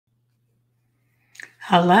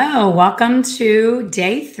Hello, welcome to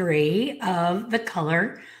day 3 of the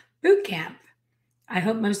color boot camp. I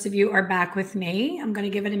hope most of you are back with me. I'm going to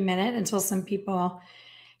give it a minute until some people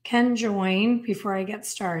can join before I get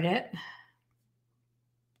started.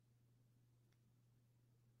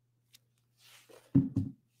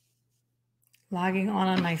 Logging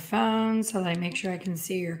on my phone so that I make sure I can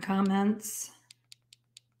see your comments.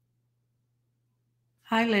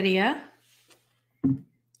 Hi, Lydia.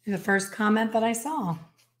 You're the first comment that I saw.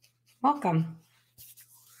 Welcome.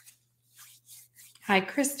 Hi,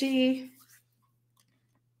 Christy.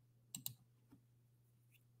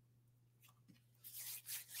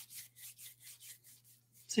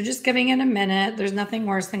 So just giving it a minute. There's nothing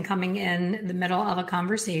worse than coming in the middle of a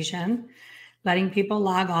conversation, letting people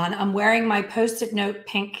log on. I'm wearing my Post-it note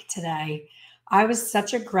pink today. I was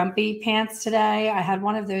such a grumpy pants today. I had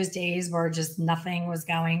one of those days where just nothing was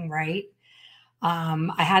going right.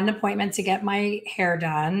 I had an appointment to get my hair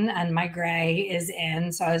done and my gray is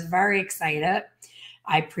in. So I was very excited.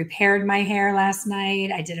 I prepared my hair last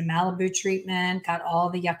night. I did a Malibu treatment, got all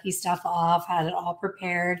the yucky stuff off, had it all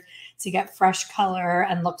prepared to get fresh color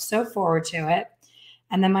and looked so forward to it.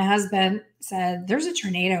 And then my husband said, there's a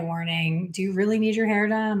tornado warning. Do you really need your hair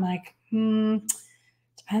done? I'm like,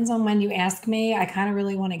 depends on when you ask me. I kind of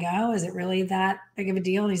really want to go. Is it really that big of a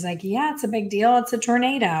deal? And he's like, yeah, it's a big deal. It's a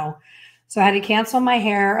tornado. So I had to cancel my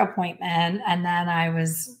hair appointment. And then I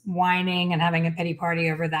was whining and having a pity party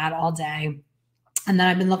over that all day. And then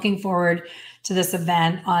I've been looking forward to this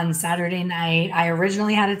event on Saturday night. I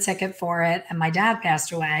originally had a ticket for it and my dad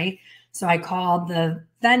passed away. So I called the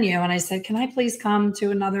venue and I said, can I please come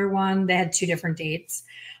to another one? They had 2 different dates.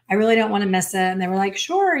 I really don't want to miss it. And they were like,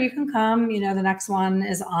 sure, you can come. You know, the next one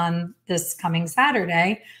is on this coming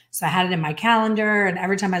Saturday. So I had it in my calendar. And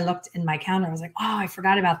every time I looked in my calendar, I was like, oh, I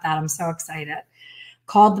forgot about that. I'm so excited.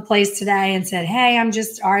 Called the place today and said, hey, I'm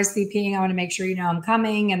just RSVPing. I want to make sure you know I'm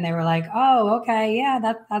coming. And they were like, oh, okay. Yeah,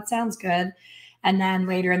 that sounds good. And then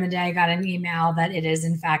later in the day, I got an email that it is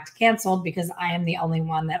in fact canceled because I am the only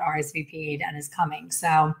one that RSVP'd and is coming.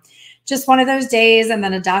 So just one of those days. And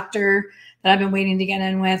then a doctor that I've been waiting to get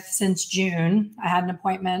in with since June. I had an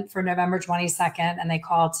appointment for November 22nd and they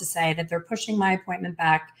called to say that they're pushing my appointment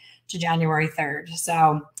back to January 3rd.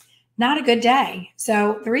 So not a good day.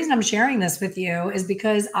 So the reason I'm sharing this with you is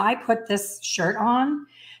because I put this shirt on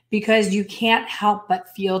because you can't help but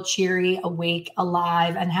feel cheery, awake,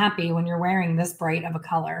 alive, and happy when you're wearing this bright of a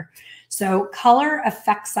color. So color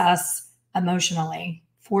affects us emotionally,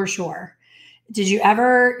 for sure. Did you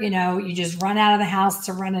ever, you just run out of the house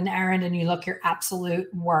to run an errand and you look your absolute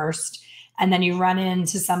worst, and then you run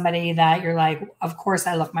into somebody that you're like, of course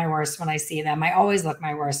I look my worst when I see them. I always look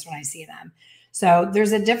my worst when I see them. So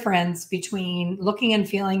there's a difference between looking and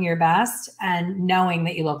feeling your best and knowing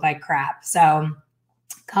that you look like crap. So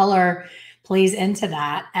color plays into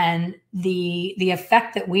that, and the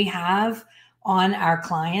effect that we have on our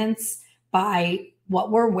clients by what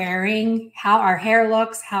we're wearing, how our hair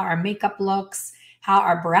looks, how our makeup looks, how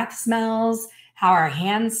our breath smells, how our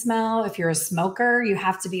hands smell. If you're a smoker, you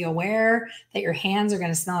have to be aware that your hands are going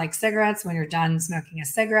to smell like cigarettes when you're done smoking a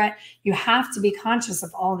cigarette. You have to be conscious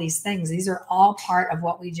of all these things. These are all part of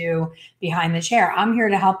what we do behind the chair. I'm here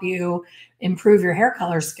to help you improve your hair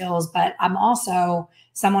color skills, but I'm also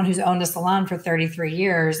someone who's owned a salon for 33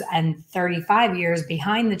 years and 35 years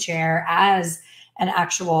behind the chair as an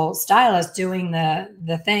actual stylist doing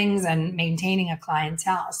the things and maintaining a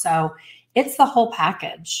clientele. So it's the whole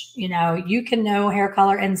package. You can know hair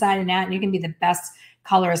color inside and out and you can be the best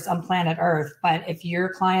colorist on planet Earth. But if your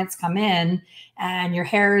clients come in and your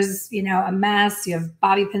hair is, a mess, you have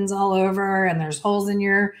bobby pins all over and there's holes in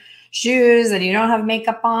your shoes and you don't have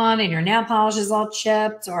makeup on and your nail polish is all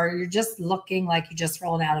chipped, or you're just looking like you just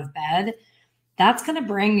rolled out of bed, that's going to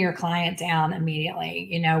bring your client down immediately.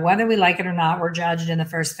 Whether we like it or not, we're judged in the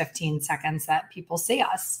first 15 seconds that people see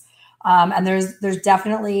us. And there's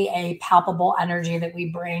definitely a palpable energy that we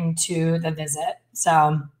bring to the visit.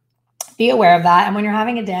 So be aware of that. And when you're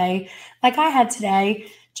having a day like I had today,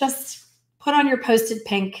 just put on your Post-it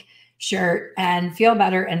pink shirt and feel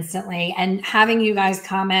better instantly. And having you guys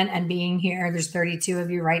comment and being here, there's 32 of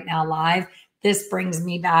you right now live. This brings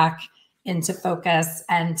me back into focus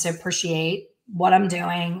and to appreciate what I'm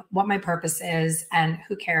doing, what my purpose is, and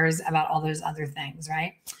who cares about all those other things,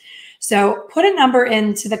 right? So put a number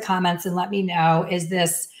into the comments and let me know, is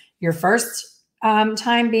this your first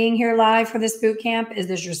time being here live for this boot camp? Is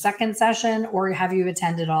this your second session, or have you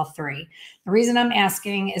attended all 3? The reason I'm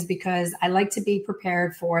asking is because I like to be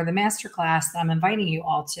prepared for the masterclass that I'm inviting you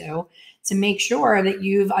all to make sure that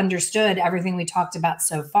you've understood everything we talked about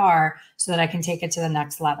so far so that I can take it to the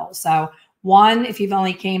next level. So 1, if you've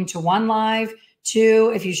only came to 1 live,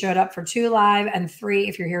 2, if you showed up for 2 live, and 3,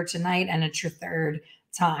 if you're here tonight and it's your 3rd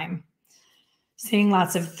time. Seeing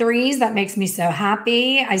lots of 3s. That makes me so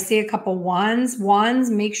happy. I see a couple 1s. 1s,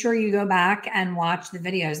 make sure you go back and watch the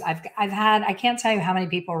videos. I've had, I can't tell you how many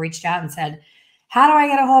people reached out and said, how do I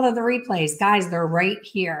get a hold of the replays? Guys, they're right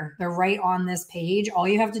here. They're right on this page. All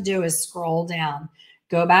you have to do is scroll down.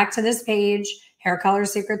 Go back to this page, Hair Color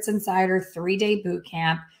Secrets Insider 3-day boot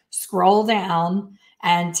camp. Scroll down.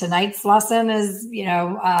 And tonight's lesson is,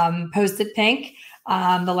 posted pink.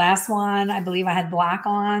 The last one, I believe I had black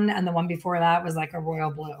on, and the one before that was like a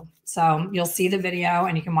royal blue. So you'll see the video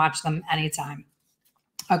and you can watch them anytime.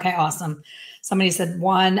 Okay, awesome. Somebody said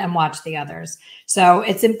 1 and watch the others. So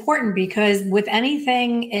it's important because with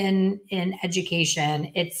anything in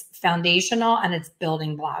education, it's foundational and it's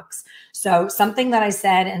building blocks. So something that I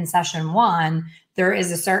said in session 1, there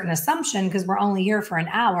is a certain assumption, because we're only here for an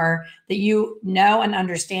hour, that you know and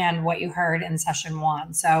understand what you heard in session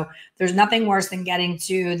 1. So there's nothing worse than getting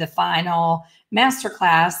to the final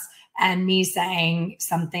masterclass and me saying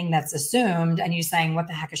something that's assumed and you saying, what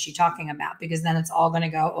the heck is she talking about? Because then it's all going to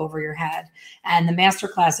go over your head. And the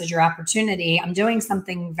masterclass is your opportunity. I'm doing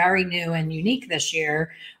something very new and unique this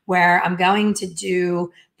year where I'm going to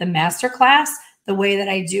do the masterclass the way that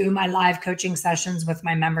I do my live coaching sessions with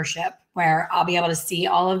my membership, where I'll be able to see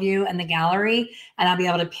all of you in the gallery and I'll be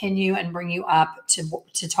able to pin you and bring you up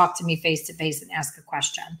to talk to me face to face and ask a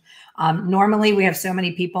question. Normally we have so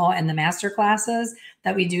many people in the master classes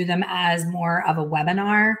that we do them as more of a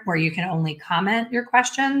webinar where you can only comment your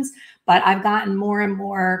questions, but I've gotten more and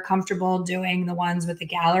more comfortable doing the ones with the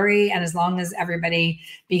gallery. And as long as everybody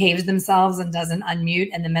behaves themselves and doesn't unmute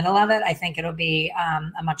in the middle of it, I think it'll be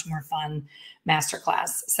a much more fun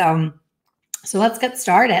masterclass. So let's get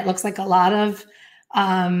started. It looks like a lot of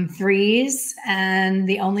 3s, and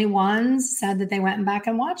the only 1s said that they went back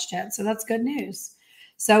and watched it. So that's good news.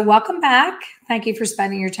 So welcome back. Thank you for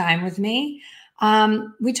spending your time with me.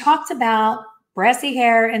 We talked about brassy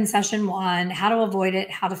hair in session 1, how to avoid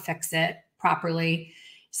it, how to fix it properly.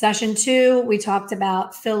 Session 2, we talked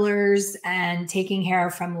about fillers and taking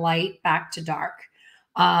hair from light back to dark.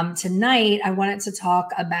 Tonight, I wanted to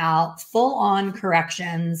talk about full-on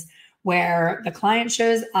corrections where the client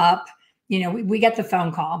shows up, we get the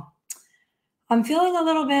phone call. I'm feeling a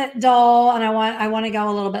little bit dull and I want to go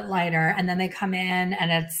a little bit lighter. And then they come in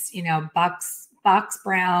and it's, box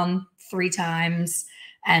brown 3 times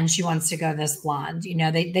and she wants to go this blonde.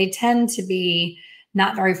 They tend to be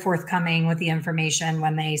not very forthcoming with the information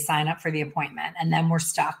when they sign up for the appointment, and then we're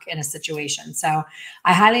stuck in a situation. So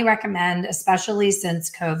I highly recommend, especially since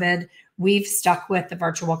COVID, we've stuck with the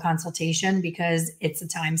virtual consultation because it's a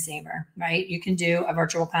time saver, right? You can do a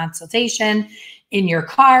virtual consultation in your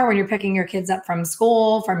car when you're picking your kids up from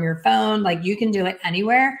school, from your phone. Like, you can do it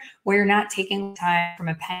anywhere where you're not taking time from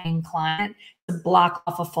a paying client to block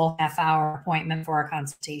off a full half-hour appointment for a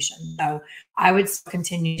consultation. So I would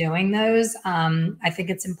continue doing those. I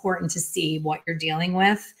think it's important to see what you're dealing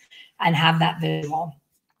with and have that visual.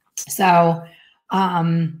 So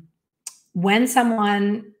when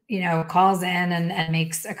someone calls in and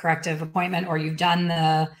makes a corrective appointment, or you've done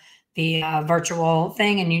the virtual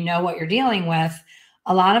thing and you know what you're dealing with,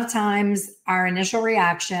 a lot of times our initial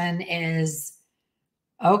reaction is,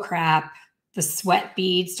 oh crap, the sweat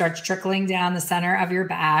bead starts trickling down the center of your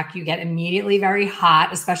back. You get immediately very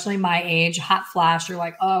hot, especially my age, hot flash. You're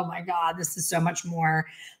like, oh my God, this is so much more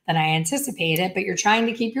than I anticipated, but you're trying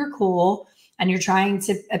to keep your cool and you're trying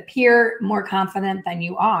to appear more confident than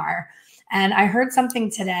you are. And I heard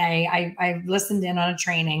something today. I listened in on a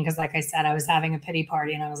training because, like I said, I was having a pity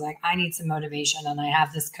party and I was like, I need some motivation. And I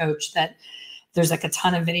have this coach that there's like a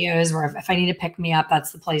ton of videos where if I need to pick me up,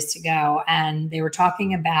 that's the place to go. And they were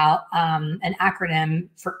talking about an acronym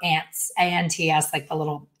for ants, ANTS, like the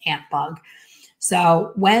little ant bug.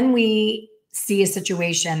 So when we see a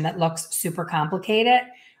situation that looks super complicated,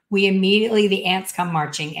 we immediately, the ants come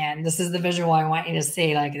marching in. This is the visual I want you to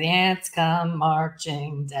see, like the ants come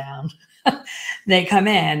marching down. They come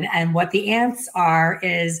in, and what the ants are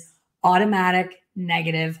is automatic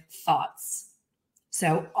negative thoughts.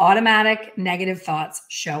 So automatic negative thoughts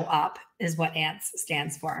show up is what ANTS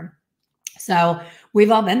stands for. So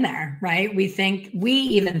we've all been there, right? We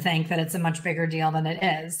even think that it's a much bigger deal than it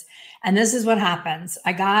is. And this is what happens.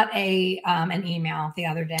 I got an email the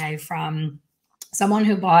other day from someone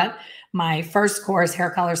who bought my first course, Hair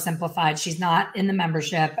Color Simplified. She's not in the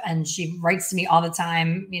membership and she writes to me all the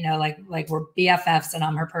time, like we're BFFs and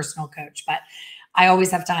I'm her personal coach, but I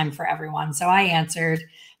always have time for everyone. So I answered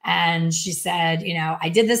and she said, I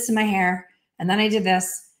did this to my hair and then I did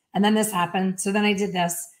this and then this happened. So then I did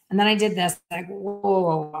this And then I did this, like, whoa,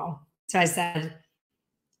 whoa, whoa. So I said,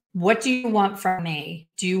 what do you want from me?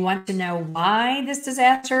 Do you want to know why this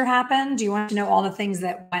disaster happened? Do you want to know all the things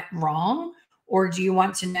that went wrong? Or do you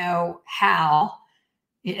want to know how?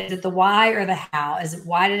 Is it the why or the how? Is it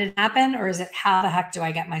why did it happen? Or is it how the heck do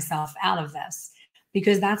I get myself out of this?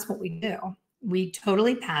 Because that's what we do. We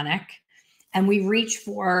totally panic and we reach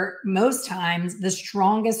for, most times, the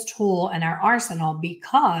strongest tool in our arsenal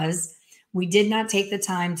because we did not take the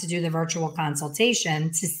time to do the virtual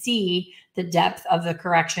consultation to see the depth of the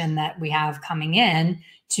correction that we have coming in,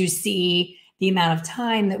 to see the amount of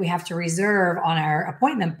time that we have to reserve on our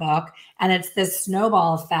appointment book. And it's this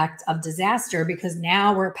snowball effect of disaster because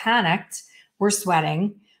now we're panicked, we're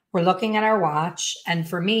sweating, we're looking at our watch. And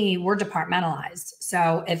for me, we're departmentalized.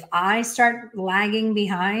 So if I start lagging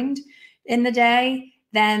behind in the day,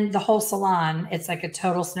 then the whole salon, it's like a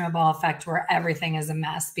total snowball effect where everything is a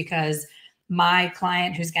mess because my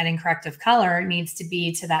client who's getting corrective color needs to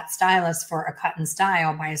be to that stylist for a cut and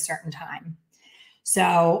style by a certain time.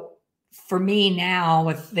 So for me now,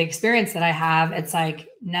 with the experience that I have, it's like,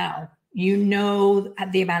 no, you know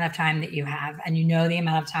the amount of time that you have and you know the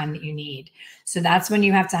amount of time that you need. So that's when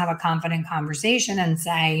you have to have a confident conversation and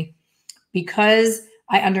say, because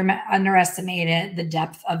I underestimated the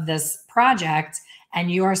depth of this project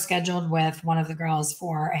and you are scheduled with one of the girls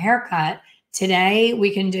for a haircut, today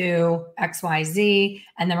we can do XYZ,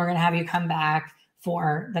 and then we're going to have you come back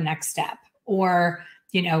for the next step. Or,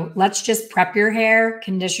 you know, let's just prep your hair,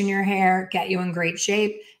 condition your hair, get you in great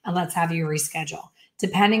shape, and let's have you reschedule.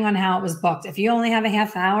 Depending on how it was booked. If you only have a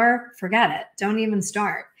half hour, forget it. Don't even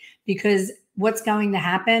start. Because what's going to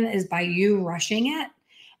happen is by you rushing it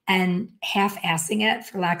and half-assing it,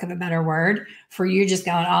 for lack of a better word, for you just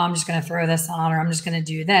going, oh, I'm just going to throw this on, or I'm just going to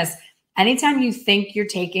do this. Anytime you think you're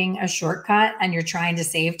taking a shortcut and you're trying to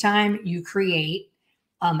save time, you create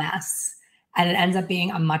a mess. And it ends up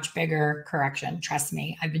being a much bigger correction. Trust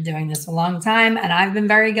me, I've been doing this a long time and I've been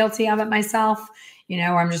very guilty of it myself, you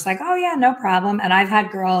know, where I'm just like, oh yeah, no problem. And I've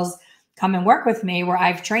had girls come and work with me where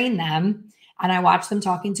I've trained them and I watch them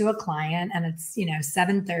talking to a client and it's, you know,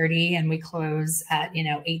 7:30 and we close at, you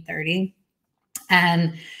know, 8:30.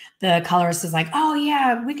 And the colorist is like, oh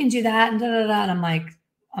yeah, we can do that. And da, da, da. And I'm like,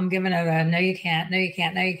 I'm giving her a, no, you can't, no, you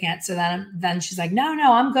can't, no, you can't. So then she's like, no,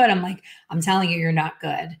 I'm good. I'm like, I'm telling you, you're not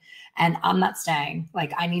good. And I'm not staying.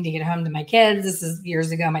 Like, I need to get home to my kids. This is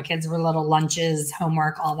years ago. My kids were little, lunches,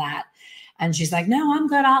 homework, all that. And she's like, no, I'm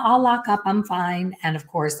good. I'll lock up. I'm fine. And of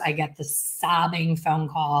course, I get the sobbing phone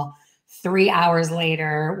call 3 hours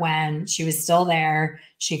later when she was still there.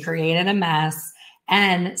 She created a mess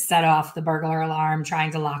and set off the burglar alarm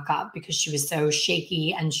trying to lock up because she was so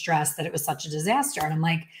shaky and stressed that it was such a disaster. And I'm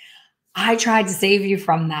like, I tried to save you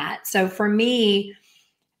from that. So for me,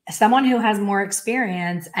 someone who has more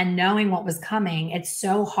experience and knowing what was coming, it's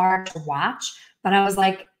so hard to watch. But I was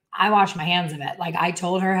like, I washed my hands of it. Like, I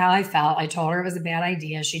told her how I felt. I told her it was a bad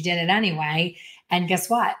idea. She did it anyway. And guess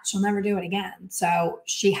what? She'll never do it again. So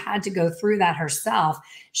she had to go through that herself.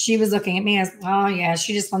 She was looking at me as, oh yeah,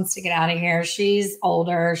 she just wants to get out of here. She's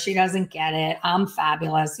older. She doesn't get it. I'm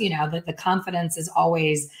fabulous. You know, the confidence is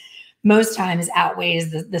always, most times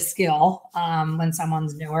outweighs the skill when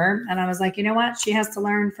someone's newer. And I was like, you know what? She has to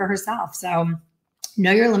learn for herself. So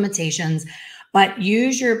know your limitations, but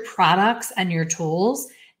use your products and your tools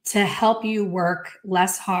to help you work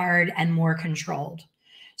less hard and more controlled.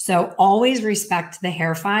 So always respect the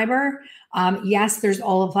hair fiber. Yes, there's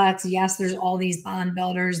Olaplex. Yes, there's all these bond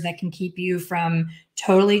builders that can keep you from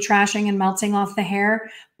totally trashing and melting off the hair.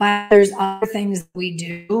 But there's other things we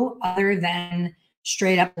do other than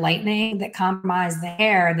straight up lightening that compromise the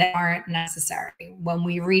hair that aren't necessary when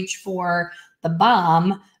we reach for the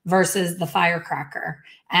bomb versus the firecracker.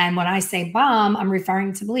 And when I say bomb, I'm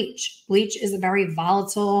referring to bleach. Bleach is a very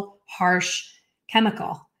volatile, harsh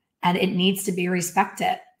chemical, and it needs to be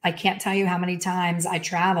respected. I can't tell you how many times I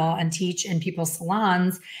travel and teach in people's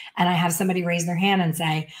salons, and I have somebody raise their hand and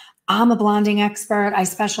say, I'm a blonding expert. I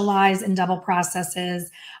specialize in double processes.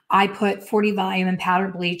 I put 40 volume and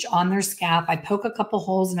powdered bleach on their scalp. I poke a couple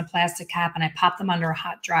holes in a plastic cap and I pop them under a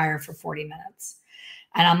hot dryer for 40 minutes.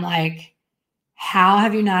 And I'm like, how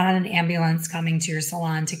have you not had an ambulance coming to your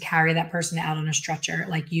salon to carry that person out on a stretcher?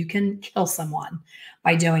 Like, you can kill someone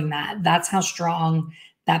by doing that. That's how strong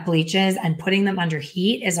that bleach is. And putting them under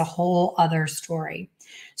heat is a whole other story.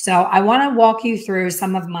 So I want to walk you through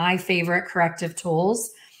some of my favorite corrective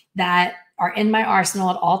tools that are in my arsenal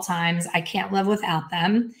at all times. I can't live without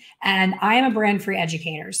them. And I am a brand free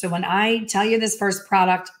educator. So when I tell you this first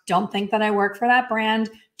product, don't think that I work for that brand.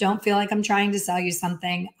 Don't feel like I'm trying to sell you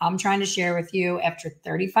something. I'm trying to share with you, after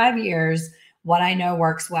 35 years, what I know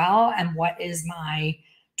works well and what is my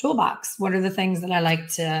toolbox. What are the things that I like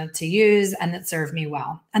to use and that serve me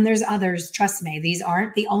well? And there's others, trust me, these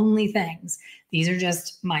aren't the only things. These are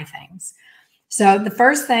just my things. So the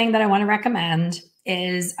first thing that I want to recommend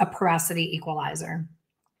is a porosity equalizer.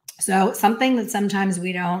 So something that sometimes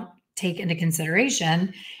we don't take into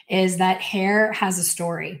consideration is that hair has a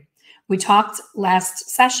story. We talked last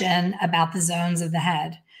session about the zones of the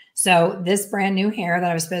head. So this brand new hair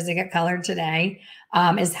that I was supposed to get colored today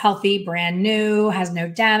is healthy, brand new, has no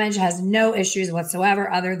damage, has no issues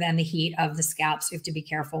whatsoever other than the heat of the scalp. So you have to be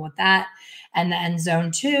careful with that. And then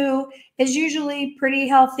zone 2 is usually pretty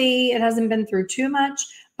healthy. It hasn't been through too much,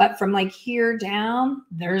 but from like here down,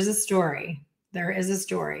 there's a story. There is a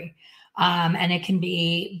story. And it can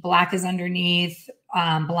be black is underneath,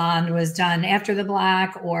 blonde was done after the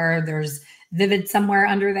black, or there's vivid somewhere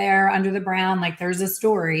under there, under the brown, like there's a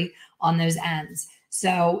story on those ends.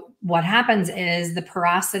 So what happens is the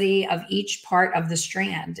porosity of each part of the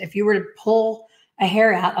strand. If you were to pull a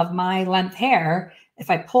hair out of my length hair, if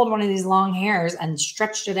I pulled one of these long hairs and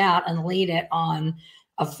stretched it out and laid it on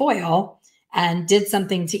a foil and did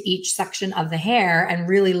something to each section of the hair and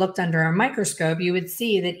really looked under a microscope, you would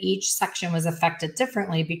see that each section was affected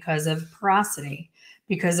differently because of porosity,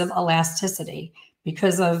 because of elasticity,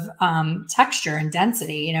 because of texture and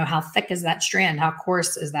density. You know, how thick is that strand? How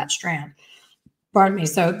coarse is that strand? Pardon me.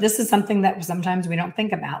 So this is something that sometimes we don't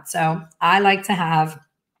think about. So I like to have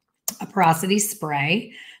a porosity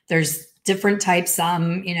spray. There's different types.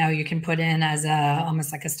 Some, you know, you can put in as a,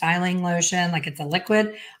 almost like a styling lotion, like it's a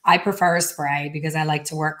liquid. I prefer a spray because I like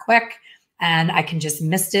to work quick and I can just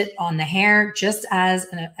mist it on the hair just as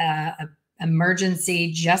an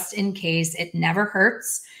emergency, just in case. It never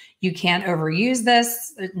hurts. You can't overuse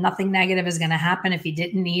this. Nothing negative is going to happen if you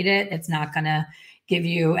didn't need it. It's not going to give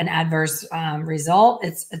you an adverse result.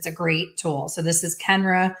 It's a great tool. So this is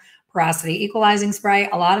Kenra Porosity Equalizing Spray.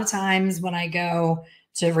 A lot of times when I go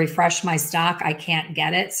to refresh my stock, I can't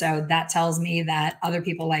get it. So that tells me that other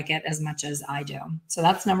people like it as much as I do. So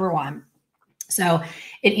that's number one. So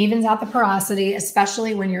it evens out the porosity,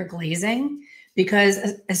 especially when you're glazing, because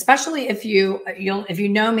especially if you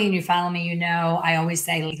know me and you follow me, you know, I always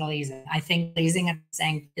say glazing. I think glazing at the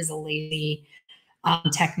sink is a lazy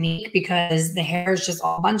technique because the hair is just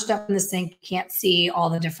all bunched up in the sink. You can't see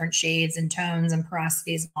all the different shades and tones and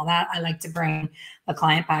porosities and all that. I like to bring the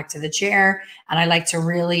client back to the chair and I like to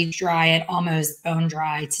really dry it almost bone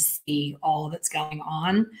dry to see all that's going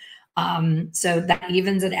on. So that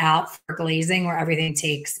evens it out for glazing where everything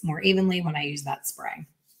takes more evenly when I use that spray.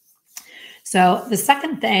 So the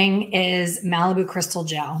second thing is Malibu Crystal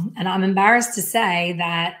Gel. And I'm embarrassed to say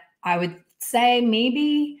that I would say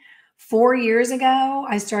maybe 4 years ago,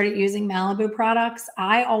 I started using Malibu products.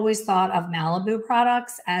 I always thought of Malibu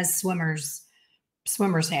products as swimmer's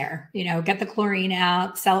hair. You know, get the chlorine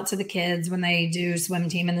out, sell it to the kids when they do swim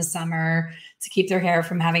team in the summer to keep their hair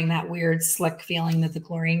from having that weird slick feeling that the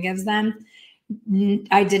chlorine gives them.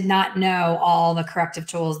 I did not know all the corrective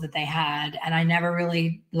tools that they had, and I never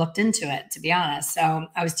really looked into it, to be honest. So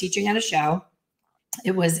I was teaching at a show.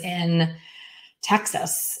 It was in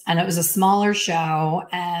Texas, and it was a smaller show,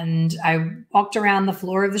 and I walked around the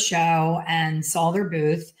floor of the show and saw their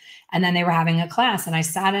booth, and then they were having a class, and I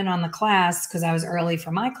sat in on the class because I was early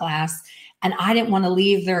for my class, and I didn't want to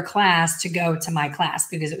leave their class to go to my class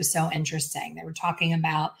because it was so interesting. They were talking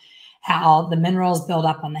about how the minerals build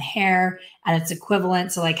up on the hair, and it's equivalent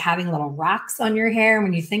to like having little rocks on your hair.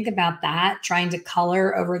 When you think about that, trying to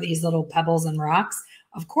color over these little pebbles and rocks,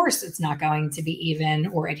 of course, it's not going to be even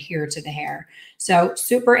or adhere to the hair. So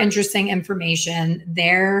super interesting information.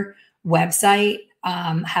 Their website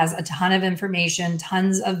has a ton of information,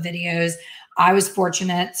 tons of videos. I was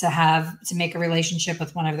fortunate to make a relationship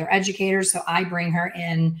with one of their educators. So I bring her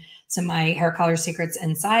in to my Hair Color Secrets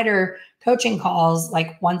Insider coaching calls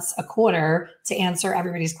like once a quarter to answer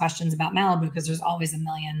everybody's questions about Malibu because there's always a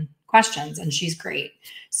million questions and she's great.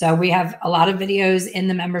 So we have a lot of videos in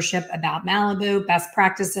the membership about Malibu, best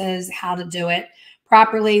practices, how to do it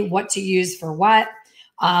properly, what to use for what.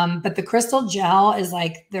 But the crystal gel is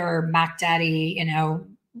like their Mac Daddy, you know,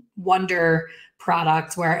 wonder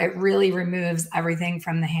product where it really removes everything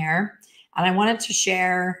from the hair. And I wanted to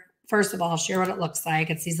share, first of all, share what it looks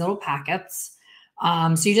like. It's these little packets.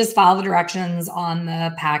 So you just follow the directions on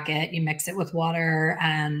the packet. You mix it with water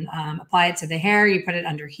and apply it to the hair. You put it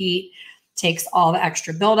under heat, takes all the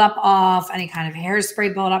extra buildup off, any kind of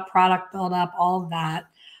hairspray buildup, product buildup, all of that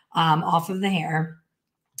off of the hair.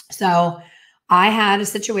 So I had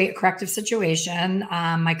a corrective situation.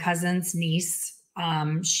 My cousin's niece,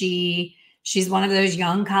 she's one of those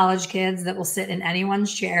young college kids that will sit in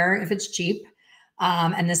anyone's chair if it's cheap.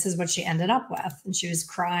 And this is what she ended up with. And she was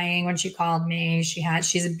crying when she called me.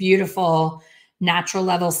 She's a beautiful natural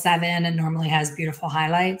level 7 and normally has beautiful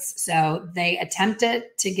highlights. So they attempted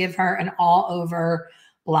to give her an all over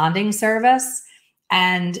blonding service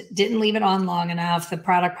and didn't leave it on long enough. The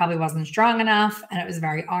product probably wasn't strong enough and it was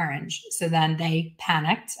very orange. So then they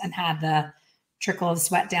panicked and had the trickle of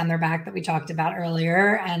sweat down their back that we talked about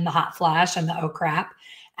earlier and the hot flash and the oh crap.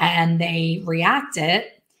 And they reacted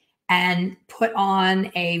and put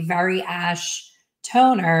on a very ash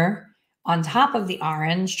toner on top of the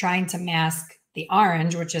orange, trying to mask the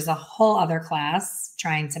orange, which is a whole other class,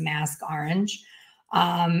 trying to mask orange.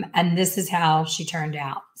 And this is how she turned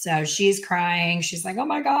out. So she's crying. She's like, oh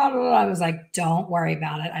my God. I was like, don't worry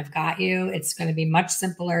about it. I've got you. It's going to be much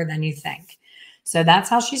simpler than you think. So that's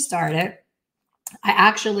how she started.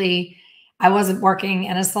 I wasn't working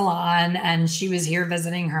in a salon and she was here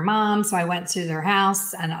visiting her mom. So I went to their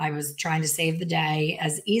house and I was trying to save the day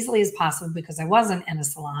as easily as possible because I wasn't in a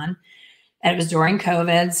salon. And it was during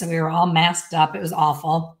COVID. So we were all masked up. It was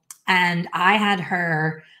awful. And I had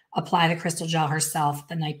her apply the crystal gel herself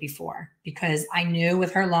the night before because I knew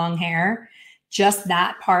with her long hair, just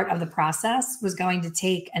that part of the process was going to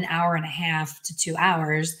take an hour and a half to 2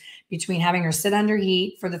 hours between having her sit under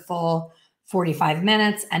heat for the full 45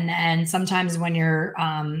 minutes. And then sometimes when you're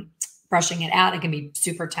brushing it out, it can be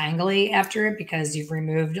super tangly after it because you've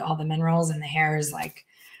removed all the minerals and the hair is like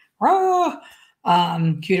raw,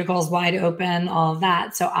 cuticles wide open, all of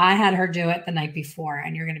that. So I had her do it the night before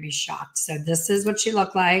and you're going to be shocked. So this is what she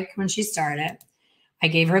looked like when she started. I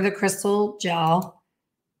gave her the crystal gel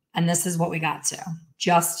and this is what we got to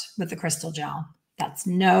just with the crystal gel. That's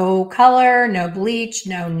no color, no bleach,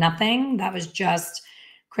 no nothing. That was just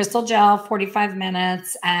crystal gel, 45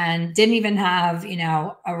 minutes, and didn't even have,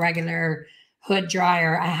 a regular hood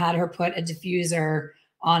dryer. I had her put a diffuser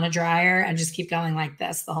on a dryer and just keep going like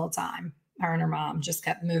this the whole time. Her and her mom just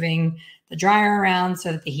kept moving the dryer around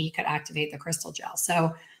so that the heat could activate the crystal gel.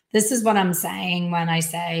 So this is what I'm saying when I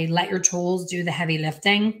say, let your tools do the heavy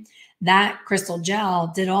lifting. That crystal gel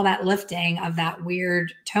did all that lifting of that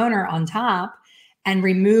weird toner on top and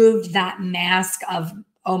removed that mask of,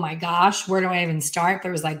 oh my gosh, where do I even start?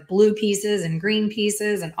 There was like blue pieces and green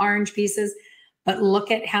pieces and orange pieces, but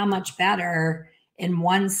look at how much better in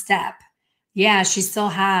one step. Yeah, she still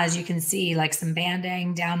has, you can see like some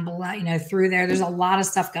banding down below, through there. There's a lot of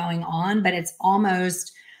stuff going on, but it's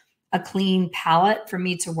almost a clean palette for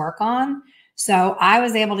me to work on. So I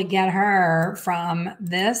was able to get her from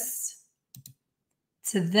this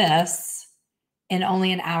to this in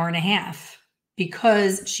only an hour and a half,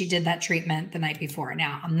 because she did that treatment the night before.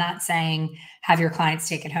 Now, I'm not saying have your clients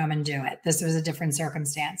take it home and do it. This was a different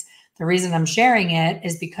circumstance. The reason I'm sharing it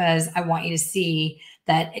is because I want you to see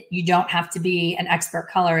that you don't have to be an expert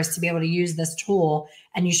colorist to be able to use this tool,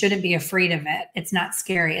 and you shouldn't be afraid of it. It's not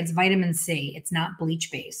scary. It's vitamin C. It's not bleach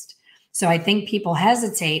based. So I think people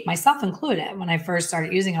hesitate, myself included. When I first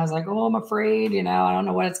started using it, I was like, oh, I'm afraid, I don't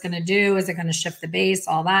know what it's going to do. Is it going to shift the base,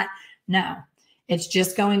 all that? No. It's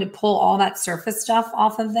just going to pull all that surface stuff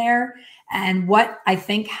off of there. And what I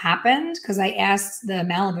think happened, because I asked the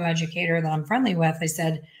Malibu educator that I'm friendly with, I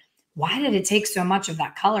said, why did it take so much of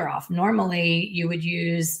that color off? Normally you would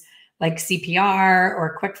use like CPR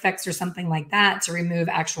or Quick Fix or something like that to remove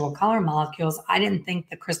actual color molecules. I didn't think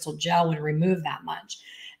the crystal gel would remove that much.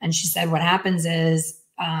 And she said, what happens is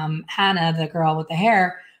Hannah, the girl with the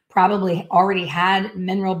hair, probably already had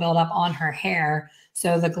mineral buildup on her hair.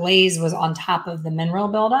 So the glaze was on top of the mineral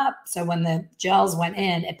buildup. So when the gels went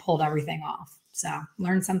in, it pulled everything off. So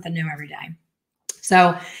learn something new every day.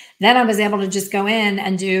 So then I was able to just go in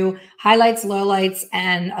and do highlights, lowlights,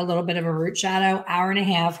 and a little bit of a root shadow, hour and a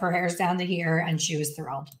half. Her hair's down to here and she was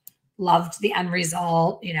thrilled. Loved the end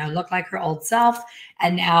result, looked like her old self.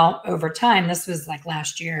 And now over time, this was like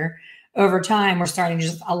last year, over time, we're starting to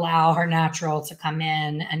just allow her natural to come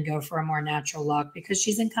in and go for a more natural look because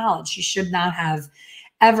she's in college. She should not have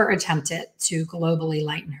ever attempted to globally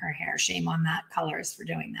lighten her hair. Shame on that colorist for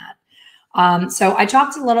doing that. So I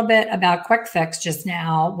talked a little bit about Quick Fix just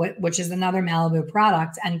now, which is another Malibu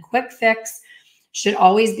product. And Quick Fix should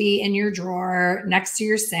always be in your drawer next to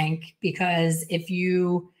your sink, because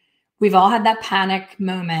we've all had that panic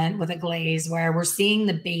moment with a glaze where we're seeing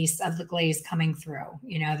the base of the glaze coming through.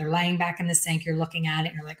 They're laying back in the sink, you're looking at it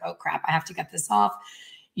and you're like, oh crap, I have to get this off.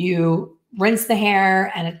 You rinse the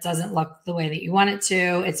hair and it doesn't look the way that you want it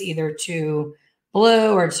to. It's either too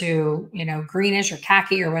blue or too, greenish or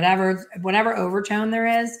khaki or whatever overtone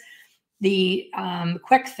there is. The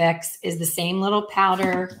Quick Fix is the same little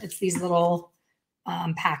powder. It's these little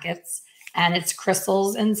packets. and it's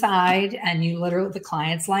crystals inside, and you literally, the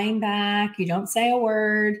client's laying back, you don't say a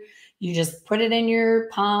word, you just put it in your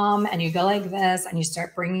palm and you go like this and you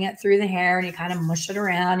start bringing it through the hair and you kind of mush it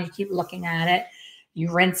around, you keep looking at it,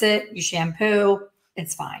 you rinse it, you shampoo,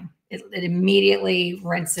 it's fine. It immediately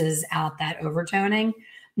rinses out that overtoning.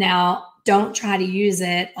 Now, don't try to use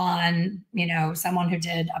it on, someone who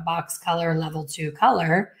did a box color, level 2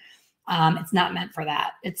 color. It's not meant for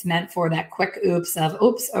that. It's meant for that quick oops of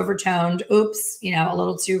oops, overtoned, oops, a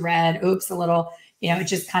little too red, oops, a little, it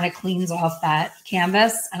just kind of cleans off that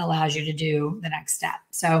canvas and allows you to do the next step.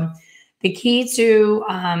 So the key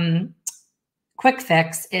to quick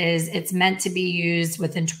fix is it's meant to be used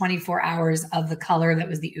within 24 hours of the color that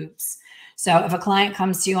was the oops. So if a client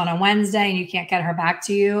comes to you on a Wednesday and you can't get her back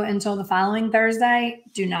to you until the following Thursday,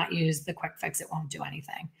 do not use the quick fix. It won't do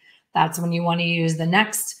anything. That's when you want to use the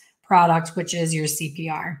next product, which is your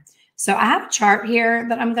CPR. So I have a chart here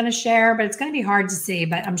that I'm going to share, but it's going to be hard to see,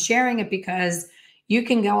 but I'm sharing it because you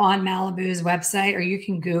can go on Malibu's website or you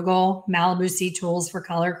can Google Malibu C tools for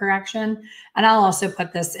color correction. And I'll also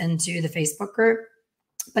put this into the Facebook group.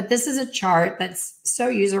 But this is a chart that's so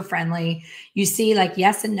user-friendly. You see like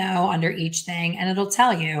yes and no under each thing, and it'll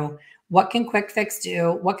tell you what can quick fix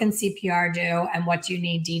do, what can CPR do, and what do you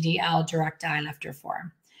need DDL, direct dye lifter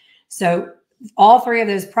for. So all three of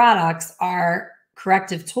those products are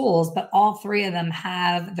corrective tools, but all three of them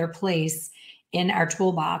have their place in our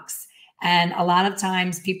toolbox. And a lot of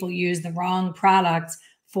times people use the wrong product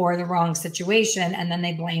for the wrong situation, and then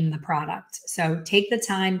they blame the product. So take the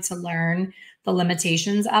time to learn the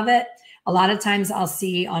limitations of it. A lot of times I'll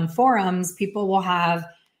see on forums, people will have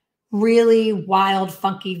really wild,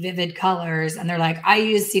 funky, vivid colors. And they're like, I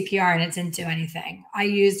use CPR and it didn't do anything. I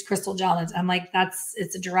used crystal gel. I'm like,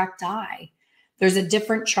 it's a direct dye. There's a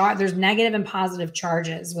different charge. There's negative and positive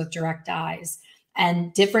charges with direct dyes,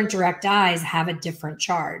 and different direct dyes have a different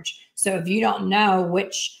charge. So if you don't know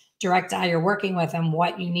which direct dye you're working with and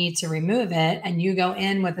what you need to remove it, and you go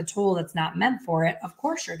in with a tool that's not meant for it, of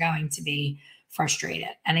course you're going to be frustrated.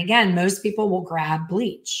 And again, most people will grab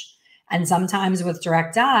bleach. And sometimes with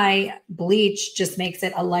direct dye, bleach just makes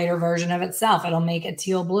it a lighter version of itself. It'll make a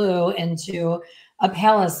teal blue into a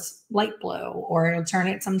palest light blue, or it'll turn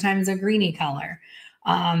it sometimes a greeny color.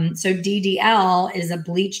 So DDL is a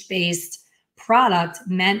bleach-based product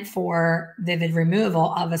meant for vivid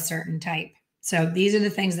removal of a certain type. So these are the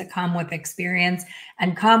things that come with experience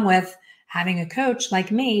and come with having a coach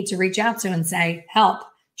like me to reach out to and say, help,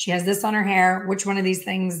 she has this on her hair. Which one of these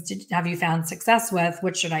things have you found success with?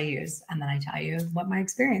 Which should I use? And then I tell you what my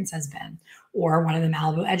experience has been, or one of the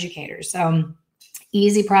Malibu educators. So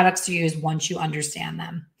easy products to use once you understand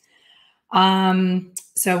them.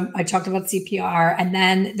 So I talked about CPR, and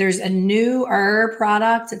then there's a newer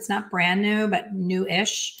product. It's not brand new, but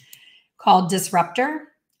new-ish, called Disruptor.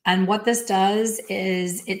 And what this does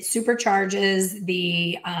is it supercharges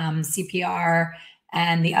the CPR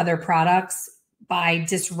and the other products by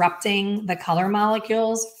disrupting the color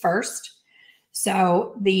molecules first.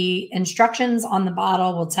 So the instructions on the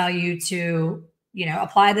bottle will tell you to,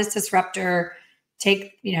 apply this disruptor,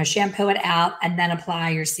 take, shampoo it out, and then apply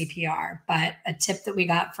your CPR. But a tip that we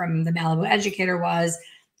got from the Malibu educator was,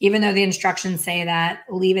 even though the instructions say that,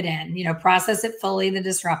 leave it in, process it fully, the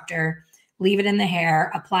disruptor, leave it in the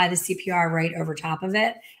hair, apply the CPR right over top of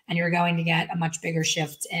it, and you're going to get a much bigger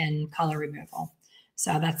shift in color removal.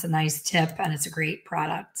 So that's a nice tip, and it's a great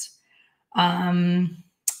product. DDL.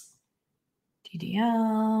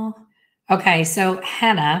 Okay, so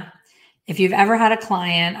henna. If you've ever had a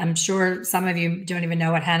client, I'm sure some of you don't even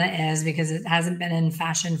know what henna is because it hasn't been in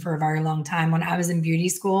fashion for a very long time. When I was in beauty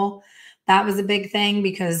school, that was a big thing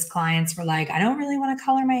because clients were like, I don't really want to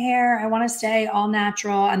color my hair. I want to stay all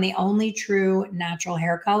natural. And the only true natural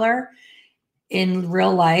hair color in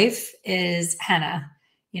real life is henna.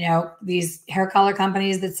 These hair color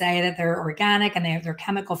companies that say that they're organic and they're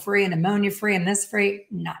chemical free and ammonia free and this free,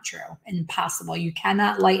 not true. Impossible. You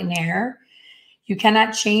cannot lighten hair. You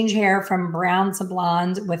cannot change hair from brown to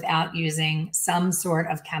blonde without using some sort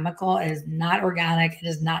of chemical. It is not organic. It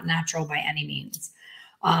is not natural by any means.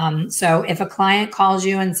 So if a client calls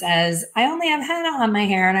you and says, I only have henna on my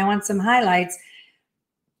hair and I want some highlights,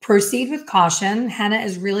 proceed with caution. Henna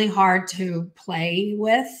is really hard to play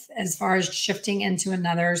with as far as shifting into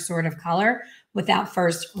another sort of color without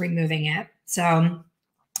first removing it. So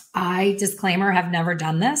I, disclaimer, have never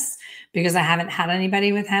done this because I haven't had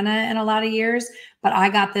anybody with henna in a lot of years, but I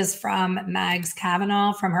got this from Mags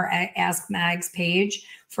Kavanaugh from her Ask Mags page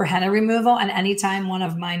for henna removal. And anytime one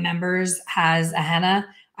of my members has a henna,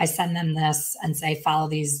 I send them this and say, follow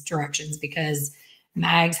these directions, because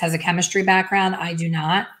Mags has a chemistry background. I do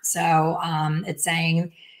not. So it's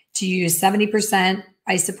saying to use 70%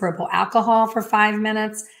 isopropyl alcohol for 5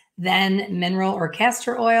 minutes, then mineral or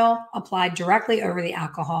castor oil applied directly over the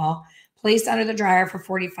alcohol, placed under the dryer for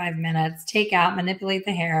 45 minutes, take out, manipulate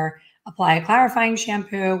the hair, apply a clarifying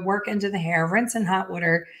shampoo, work into the hair, rinse in hot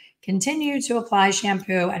water, continue to apply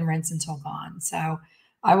shampoo and rinse until gone. So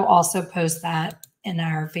I will also post that in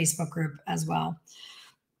our Facebook group as well.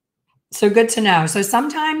 So good to know. So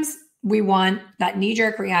sometimes we want that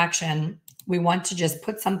knee-jerk reaction. We want to just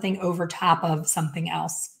put something over top of something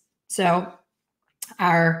else. So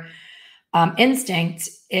our instinct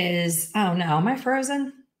is, oh no, am I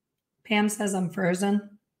frozen? Pam says I'm frozen.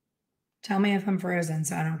 Tell me if I'm frozen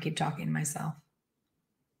so I don't keep talking to myself.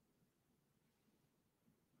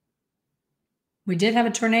 We did have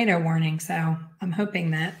a tornado warning, so I'm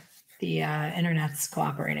hoping that the internet's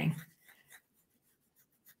cooperating.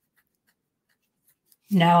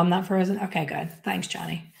 No, I'm not frozen. Okay, good. Thanks,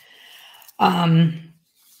 Johnny. What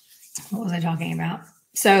was I talking about?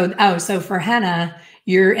 So for henna,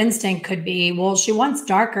 your instinct could be, well, she wants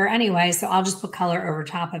darker anyway, so I'll just put color over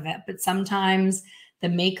top of it. But sometimes the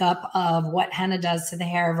makeup of what henna does to the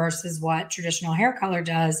hair versus what traditional hair color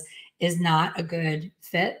does is not a good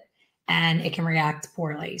fit, and it can react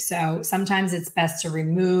poorly. So sometimes it's best to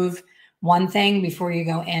remove one thing before you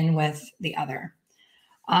go in with the other.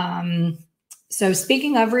 So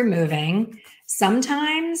speaking of removing,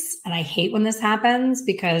 sometimes, and I hate when this happens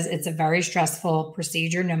because it's a very stressful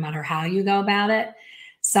procedure no matter how you go about it,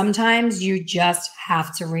 sometimes you just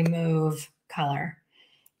have to remove color.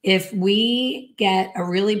 If we get a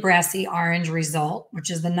really brassy orange result, which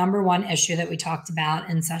is the #1 issue that we talked about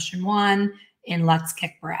in session 1 in Let's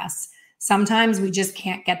Kick Brass, sometimes we just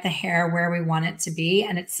can't get the hair where we want it to be,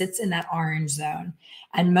 and it sits in that orange zone.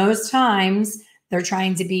 And most times, they're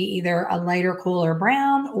trying to be either a lighter, cooler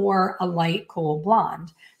brown or a light, cool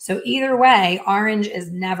blonde. So either way, orange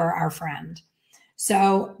is never our friend.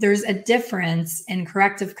 So there's a difference in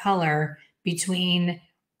corrective color between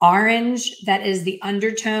orange that is the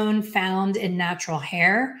undertone found in natural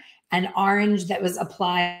hair and orange that was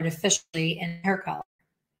applied artificially in hair color.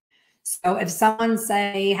 So if someone,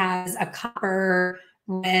 say, has a copper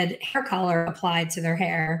red hair color applied to their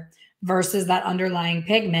hair versus that underlying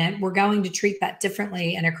pigment, we're going to treat that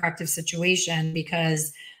differently in a corrective situation,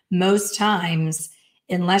 because most times,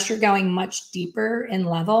 unless you're going much deeper in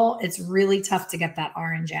level, it's really tough to get that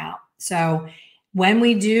orange out. So when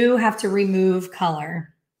we do have to remove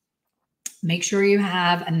color, make sure you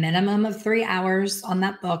have a minimum of 3 hours on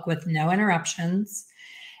that book with no interruptions.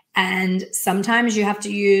 And sometimes you have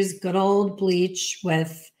to use good old bleach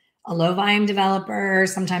with a low volume developer.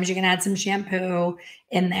 Sometimes you can add some shampoo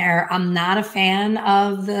in there. I'm not a fan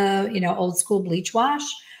of the, old school bleach wash,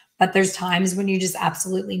 but there's times when you just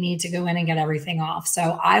absolutely need to go in and get everything off.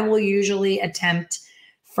 So I will usually attempt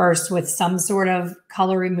first with some sort of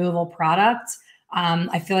color removal product.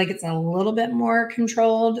 I feel like it's a little bit more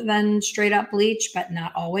controlled than straight up bleach, but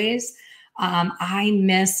not always. I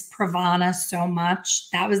miss Pravana so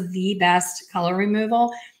much. That was the best color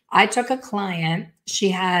removal. I took a client, she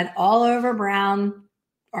had all over brown,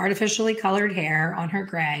 artificially colored hair on her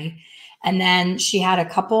gray. And then she had a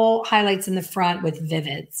couple highlights in the front with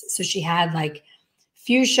vivids. So she had like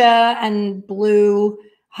fuchsia and blue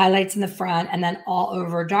highlights in the front, and then all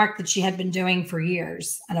over dark that she had been doing for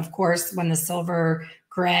years. And of course, when the silver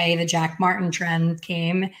gray, the Jack Martin trend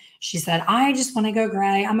came, she said, I just want to go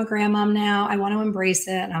gray. I'm a grandmom now. I want to embrace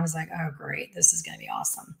it. And I was like, oh, great. This is going to be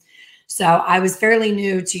awesome. So I was fairly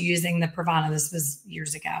new to using the Pravana. This was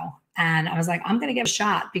years ago. And I was like, I'm going to give it a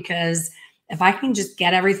shot, because if I can just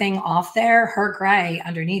get everything off there, her gray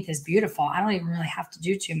underneath is beautiful. I don't even really have to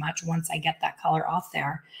do too much once I get that color off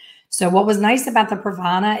there. So what was nice about the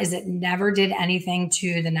Pravana is it never did anything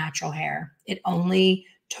to the natural hair. It only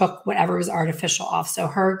took whatever was artificial off. So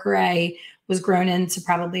her gray was grown into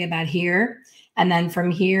probably about here. And then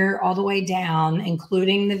from here all the way down,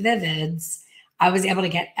 including the vivids, I was able to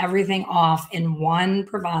get everything off in one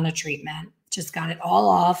Pravana treatment. Just got it all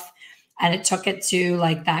off. And it took it to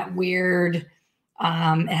like that weird,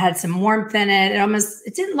 it had some warmth in it.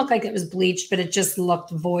 It didn't look like it was bleached, but it just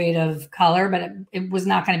looked void of color, but it was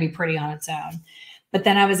not going to be pretty on its own. But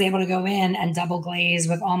then I was able to go in and double glaze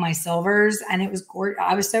with all my silvers, and it was gorgeous.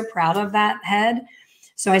 I was so proud of that head.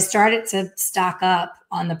 So I started to stock up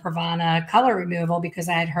on the Pravana color removal because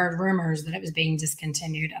I had heard rumors that it was being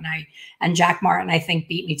discontinued. And Jack Martin, I think,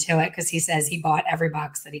 beat me to it, because he says he bought every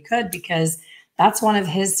box that he could, because that's one of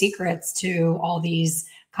his secrets to all these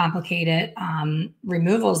complicated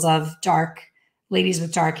removals of dark ladies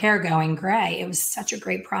with dark hair going gray. It was such a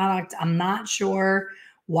great product. I'm not sure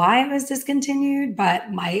why it was discontinued,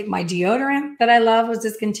 but my deodorant that I love was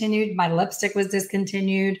discontinued. My lipstick was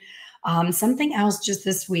discontinued. Something else just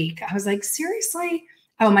this week. I was like, seriously?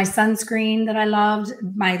 Oh, my sunscreen that I loved,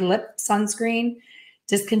 my lip sunscreen,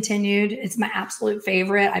 discontinued. It's my absolute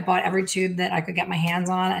favorite. I bought every tube that I could get my hands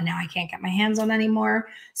on, and now I can't get my hands on anymore.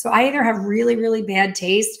 So I either have really, really bad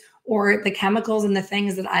taste, or the chemicals and the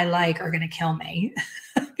things that I like are going to kill me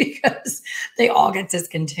because they all get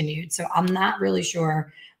discontinued. So I'm not really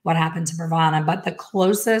sure what happened to Pravana, but the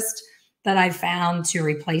closest that I found to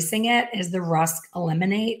replacing it is the Rusk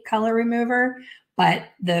Eliminate color remover. But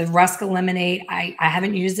the Rusk Eliminate, I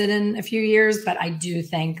haven't used it in a few years, but I do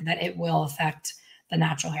think that it will affect the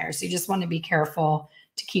natural hair. So you just want to be careful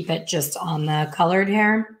to keep it just on the colored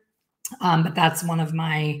hair. But that's one of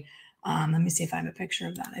my, let me see if I have a picture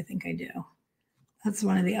of that. I think I do. That's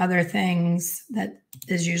one of the other things that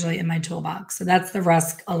is usually in my toolbox. So that's the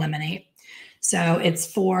Rusk Eliminate. So it's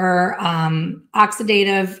for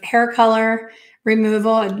oxidative hair color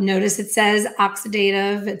removal. Notice it says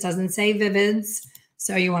oxidative. It doesn't say vivids.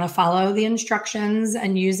 So you want to follow the instructions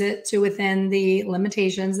and use it to within the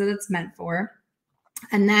limitations that it's meant for.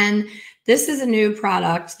 And then this is a new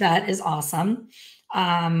product that is awesome.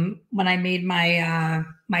 When I made my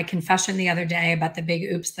my confession the other day about the big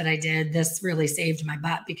oops that I did, this really saved my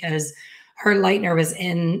butt because her lightener was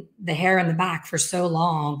in the hair in the back for so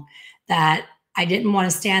long that I didn't want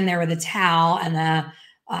to stand there with a towel and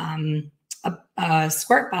a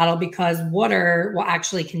squirt bottle because water will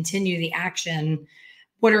actually continue the action.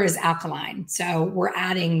 Water is alkaline. So we're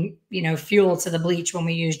adding, fuel to the bleach when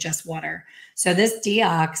we use just water. So this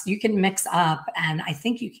Deox, you can mix up, and I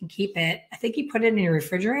think you can keep it. I think you put it in your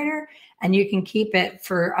refrigerator and you can keep it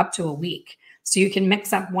for up to a week. So you can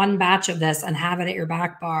mix up one batch of this and have it at your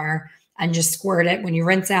back bar and just squirt it. When you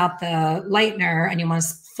rinse out the lightener and you want to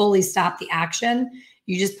fully stop the action,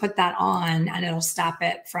 you just put that on and it'll stop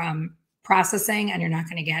it from processing and you're not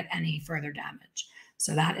going to get any further damage.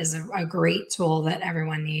 So that is a great tool that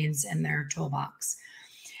everyone needs in their toolbox.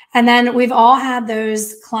 And then we've all had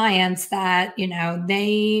those clients that,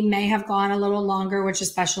 they may have gone a little longer, which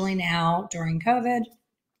especially now during COVID,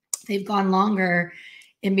 they've gone longer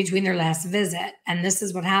in between their last visit. And this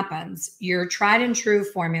is what happens. Your tried and true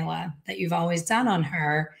formula that you've always done on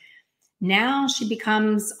her, now she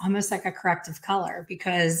becomes almost like a corrective color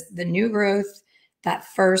because the new growth, that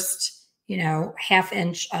first, half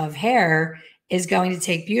inch of hair is going to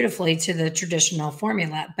take beautifully to the traditional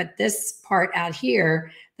formula. But this part out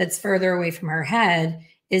here that's further away from her head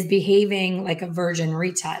is behaving like a virgin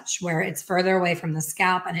retouch, where it's further away from the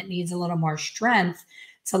scalp and it needs a little more strength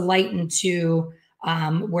to lighten to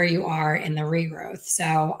where you are in the regrowth.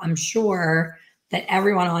 So I'm sure that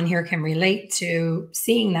everyone on here can relate to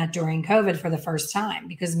seeing that during COVID for the first time,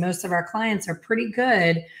 because most of our clients are pretty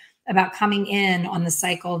good about coming in on the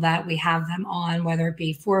cycle that we have them on, whether it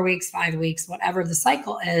be 4 weeks, 5 weeks, whatever the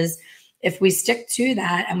cycle is. If we stick to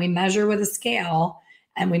that and we measure with a scale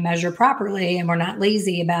and we measure properly and we're not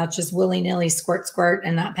lazy about just willy-nilly squirt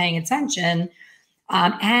and not paying attention,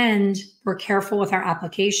 and we're careful with our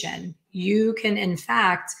application, you can in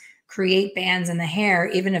fact create bands in the hair,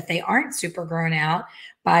 even if they aren't super grown out,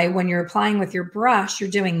 by when you're applying with your brush, you're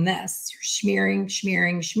doing this. You're smearing,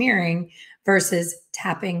 smearing, smearing versus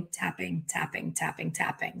tapping, tapping, tapping, tapping,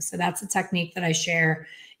 tapping. So that's a technique that I share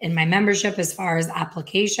in my membership as far as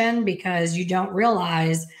application, because you don't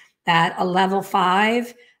realize that a level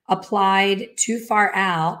 5 applied too far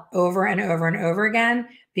out over and over and over again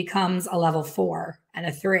becomes a level 4 and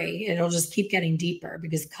a 3. It'll just keep getting deeper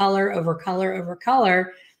because color over color over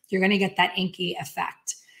color, you're going to get that inky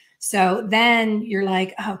effect. So then you're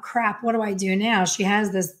like, oh crap, what do I do now? She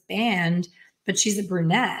has this band, but she's a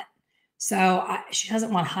brunette. So she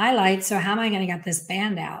doesn't want highlights. So how am I going to get this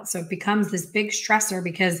band out? So it becomes this big stressor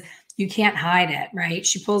because you can't hide it, right?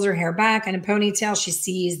 She pulls her hair back in a ponytail. She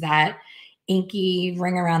sees that inky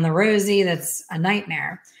ring around the rosy. That's a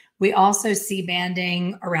nightmare. We also see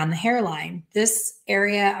banding around the hairline. This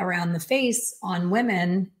area around the face on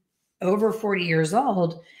women over 40 years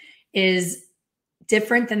old is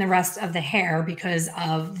different than the rest of the hair because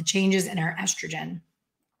of the changes in our estrogen.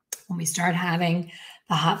 When we start having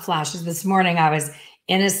the hot flashes this morning, I was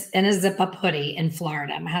in a zip-up hoodie in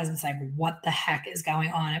Florida. My husband's like, what the heck is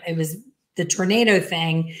going on? It was the tornado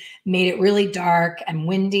thing made it really dark and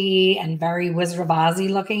windy and very Wizard of Ozzy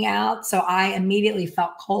looking out. So I immediately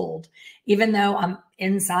felt cold. Even though I'm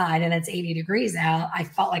inside and it's 80 degrees out, I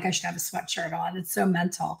felt like I should have a sweatshirt on. It's so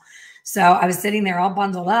mental. So I was sitting there all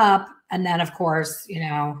bundled up. And then, of course,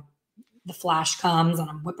 the flash comes and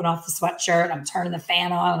I'm whipping off the sweatshirt, I'm turning the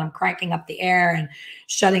fan on and I'm cranking up the air and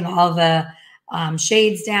shutting all the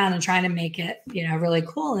shades down and trying to make it, really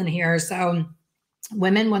cool in here. So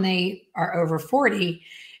women, when they are over 40,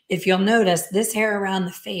 if you'll notice, this hair around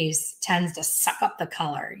the face tends to suck up the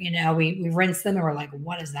color. We rinse them and we're like,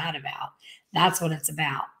 what is that about? That's what it's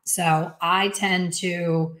about. So I tend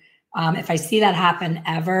to, if I see that happen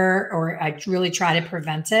ever, or I really try to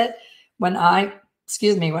prevent it, when I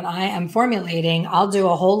am formulating, I'll do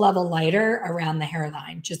a whole level lighter around the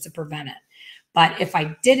hairline just to prevent it. But if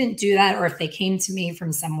I didn't do that, or if they came to me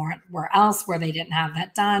from somewhere else where they didn't have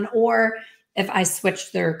that done, or if I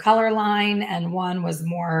switched their color line and one was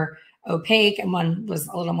more opaque and one was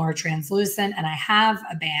a little more translucent and I have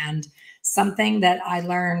a band, something that I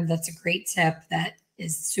learned that's a great tip that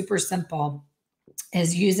is super simple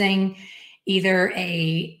is using either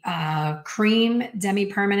a cream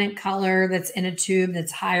demi-permanent color that's in a tube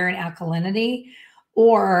that's higher in alkalinity,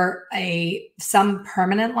 or some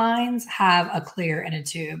permanent lines have a clear in a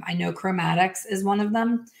tube. I know chromatics is one of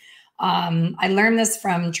them. I learned this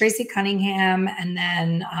from Tracy Cunningham, and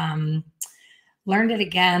then learned it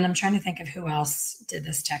again. I'm trying to think of who else did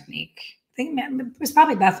this technique. I think it was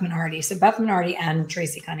probably Beth Minardi. So Beth Minardi and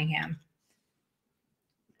Tracy Cunningham.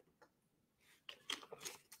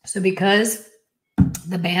 So because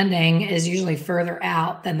the banding is usually further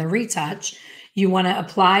out than the retouch, you want to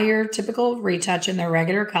apply your typical retouch in the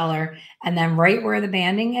regular color, and then right where the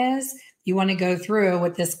banding is, you want to go through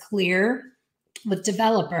with this clear with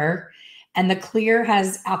developer, and the clear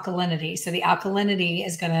has alkalinity. So the alkalinity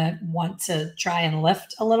is going to want to try and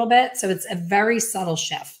lift a little bit. So it's a very subtle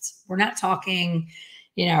shift. We're not talking,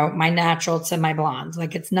 my natural to my blonde.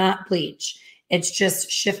 Like, it's not bleach. It's just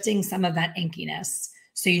shifting some of that inkiness.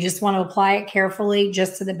 So you just want to apply it carefully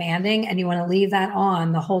just to the banding, and you want to leave that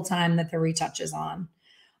on the whole time that the retouch is on.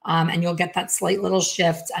 And you'll get that slight little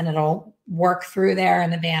shift, and it'll work through there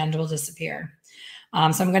and the band will disappear. So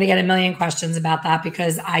I'm going to get a million questions about that,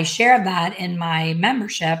 because I shared that in my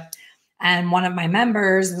membership, and one of my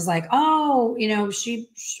members was like, oh,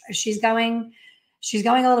 she's going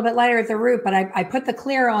a little bit lighter at the root, but I put the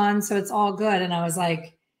clear on, so it's all good. And I was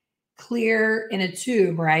like, clear in a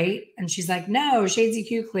tube, right? And she's like, no, Shades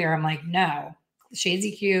EQ clear. I'm like, no, Shades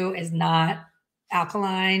EQ is not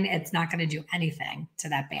alkaline. It's not going to do anything to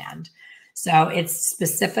that band. So it's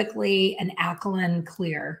specifically an alkaline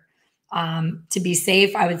clear. To be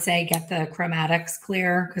safe, I would say get the chromatics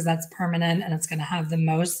clear, because that's permanent and it's going to have the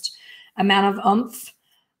most amount of oomph.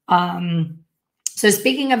 So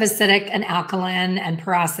speaking of acidic and alkaline and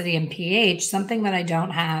porosity and pH, something that I don't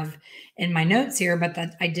have in my notes here, but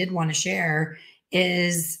that I did want to share,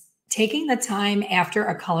 is taking the time after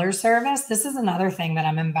a color service. This is another thing that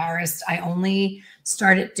I'm embarrassed. I only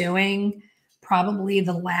started doing probably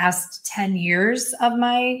the last 10 years of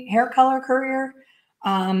my hair color career.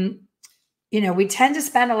 We tend to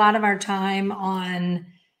spend a lot of our time on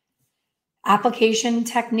application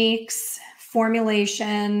techniques,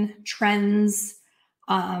 formulation, trends,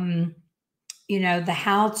 the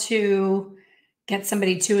how to get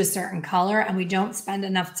somebody to a certain color. And we don't spend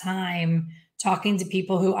enough time talking to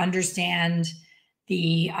people who understand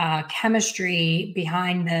the chemistry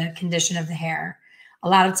behind the condition of the hair. A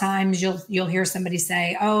lot of times you'll hear somebody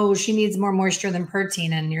say, oh, she needs more moisture than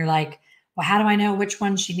protein. And you're like, well, how do I know which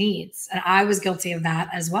one she needs? And I was guilty of that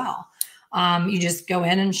as well. You just go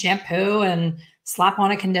in and shampoo and slap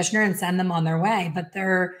on a conditioner and send them on their way. But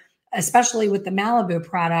they're, especially with the Malibu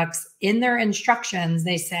products, in their instructions,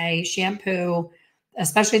 they say shampoo,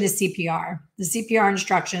 especially the CPR. The CPR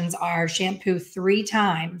instructions are shampoo 3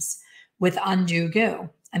 times with undue goo.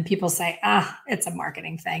 And people say, it's a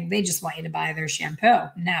marketing thing. They just want you to buy their shampoo.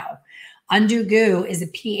 No. Undue goo is a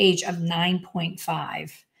pH of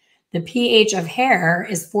 9.5. The pH of hair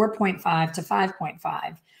is 4.5 to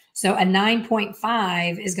 5.5. So a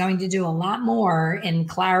 9.5 is going to do a lot more in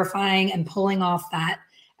clarifying and pulling off that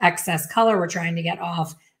excess color we're trying to get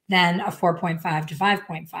off than a 4.5 to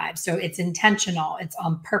 5.5. So it's intentional. It's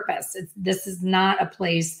on purpose. This is not a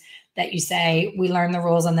place that you say, we learn the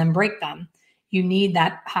rules and then break them. You need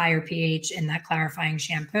that higher pH in that clarifying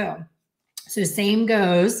shampoo. So same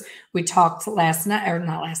goes, we talked last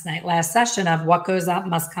session of what goes up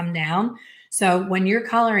must come down. So when you're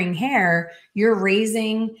coloring hair, you're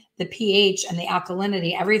raising the pH and the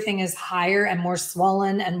alkalinity. Everything is higher and more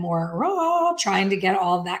swollen and more raw, trying to get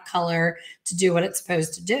all of that color to do what it's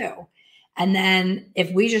supposed to do. And then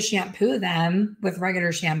if we just shampoo them with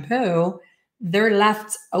regular shampoo, they're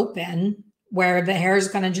left open where the hair is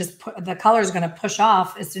going to the color is going to push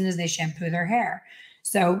off as soon as they shampoo their hair.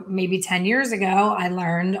 So maybe 10 years ago, I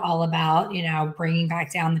learned all about, bringing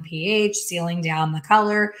back down the pH, sealing down the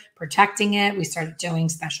color, protecting it. We started doing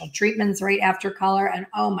special treatments right after color. And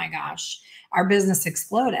oh my gosh, our business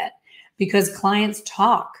exploded because clients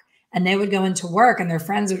talk and they would go into work and their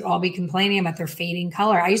friends would all be complaining about their fading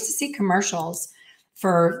color. I used to see commercials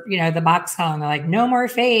for, the box color. And they're like, no more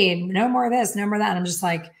fade, no more this, no more that. And I'm just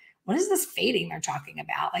like, what is this fading they're talking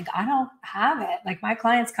about? Like, I don't have it. Like, my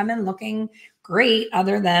clients come in looking great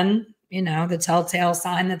other than, the telltale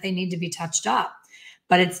sign that they need to be touched up.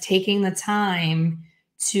 But it's taking the time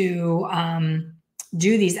to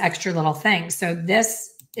do these extra little things. So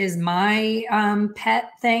this is my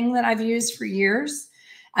pet thing that I've used for years.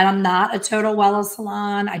 And I'm not a total Wella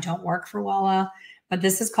salon. I don't work for Wella, but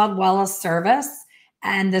this is called Wella Service.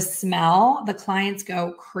 And the smell, the clients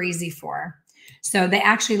go crazy for. So they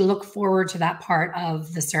actually look forward to that part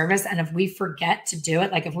of the service. And if we forget to do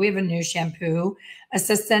it, like if we have a new shampoo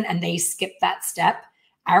assistant and they skip that step,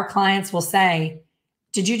 our clients will say,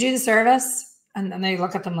 did you do the service? And then they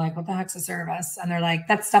look at them like, what the heck's a service? And they're like,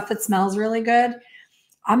 that stuff that smells really good.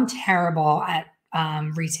 I'm terrible at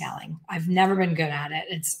retailing. I've never been good at it.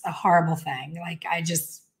 It's a horrible thing. Like I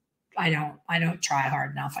don't try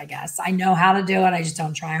hard enough, I guess. I know how to do it. I just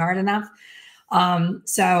don't try hard enough.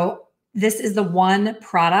 So this is the one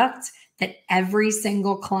product that every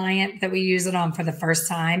single client that we use it on for the first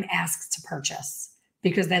time asks to purchase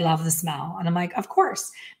because they love the smell. And I'm like, of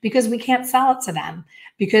course, because we can't sell it to them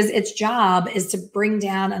because its job is to bring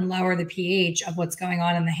down and lower the pH of what's going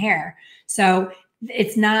on in the hair. So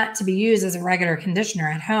it's not to be used as a regular conditioner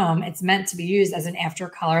at home. It's meant to be used as an after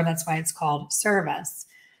color. That's why it's called service.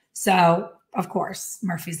 So of course,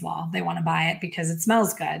 Murphy's Law, they want to buy it because it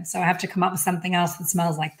smells good. So I have to come up with something else that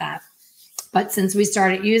smells like that. But since we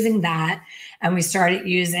started using that and we started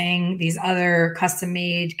using these other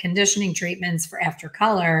custom-made conditioning treatments for after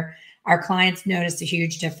color, our clients noticed a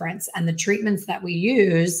huge difference. And the treatments that we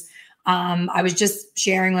use, I was just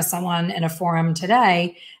sharing with someone in a forum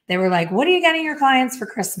today. They were like, what are you getting your clients for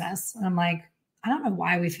Christmas? And I'm like, I don't know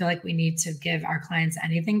why we feel like we need to give our clients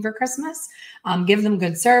anything for Christmas. Give them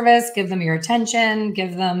good service, give them your attention,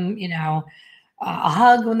 give them, a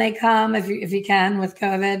hug when they come, if you can with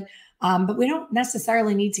COVID. But we don't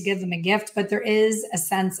necessarily need to give them a gift, but there is a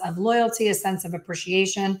sense of loyalty, a sense of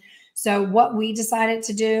appreciation. So what we decided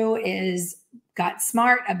to do is got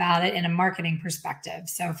smart about it in a marketing perspective.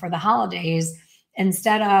 So for the holidays,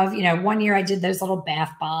 instead of, 1 year I did those little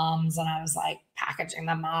bath bombs and I was like packaging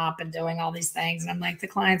them up and doing all these things. And I'm like, the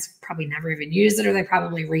clients probably never even used it or they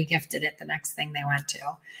probably re-gifted it the next thing they went to.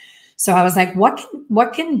 So I was like,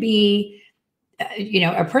 what can be,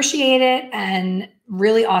 appreciated and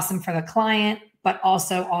really awesome for the client, but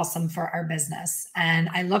also awesome for our business. And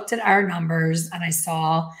I looked at our numbers and I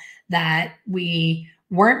saw that we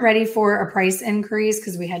weren't ready for a price increase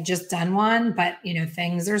because we had just done one, but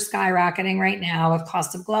things are skyrocketing right now with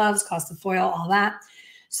cost of gloves, cost of foil, all that.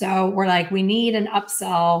 So we're like, we need an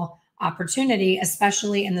upsell opportunity,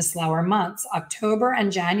 especially in the slower months. October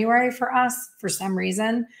and January for us, for some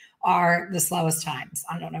reason, are the slowest times.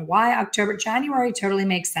 I don't know why. January totally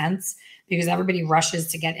makes sense because everybody rushes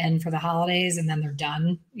to get in for the holidays and then they're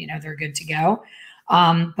done, they're good to go.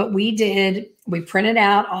 But we printed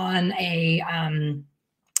out on a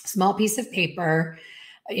small piece of paper.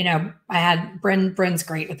 I had Bryn's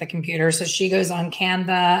great with the computer. So she goes on Canva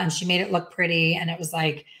and she made it look pretty. And it was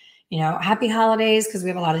like, happy holidays, because we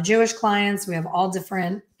have a lot of Jewish clients. We have all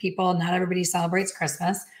different people. Not everybody celebrates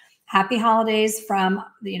Christmas. Happy holidays from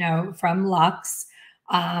Lux.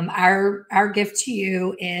 Our gift to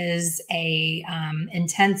you is a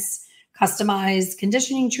intense customized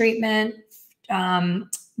conditioning treatment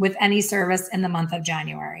with any service in the month of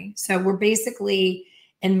January. So we're basically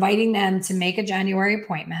inviting them to make a January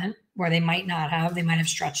appointment where they might have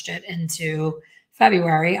stretched it into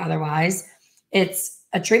February. Otherwise, it's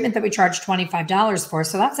a treatment that we charge $25 for.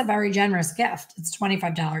 So that's a very generous gift. It's a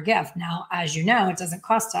 $25 gift. Now, as you know, it doesn't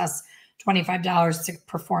cost us $25 to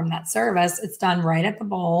perform that service. It's done right at the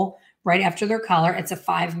bowl, right after their color. It's a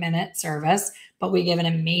 5-minute service, but we give an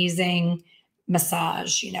amazing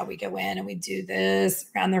massage. We go in and we do this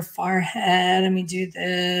around their forehead and we do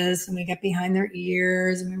this and we get behind their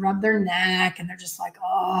ears and we rub their neck and they're just like,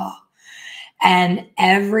 oh. And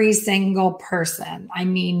every single person, I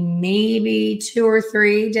mean, maybe 2 or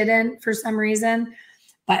 3 didn't for some reason,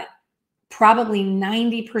 but probably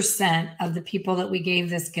 90% of the people that we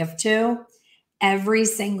gave this gift to, every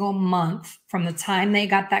single month from the time they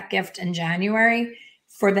got that gift in January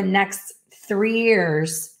for the next 3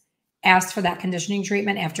 years, asked for that conditioning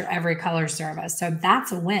treatment after every color service. So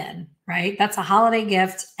that's a win. right? That's a holiday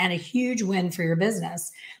gift and a huge win for your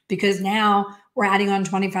business, because now we're adding on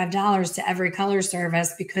 $25 to every color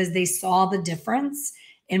service because they saw the difference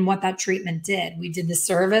in what that treatment did. We did the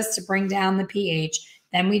service to bring down the pH.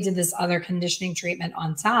 Then we did this other conditioning treatment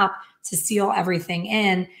on top to seal everything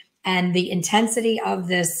in. And the intensity of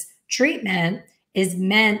this treatment is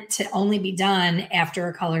meant to only be done after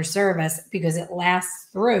a color service because it lasts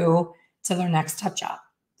through to their next touch up.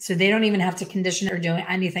 So they don't even have to condition or do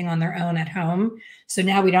anything on their own at home. So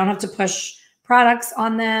now we don't have to push products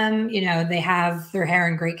on them. You know, they have their hair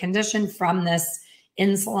in great condition from this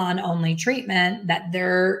in-salon only treatment that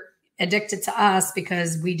they're addicted to us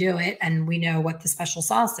because we do it and we know what the special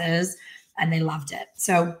sauce is, and they loved it.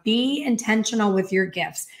 So be intentional with your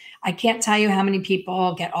gifts. I can't tell you how many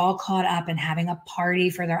people get all caught up in having a party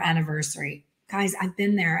for their anniversary. Guys, I've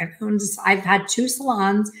been there. I've had 2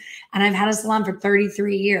 salons and I've had a salon for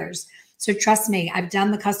 33 years. So trust me, I've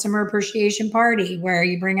done the customer appreciation party where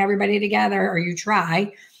you bring everybody together, or you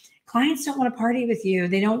try. Clients don't want to party with you.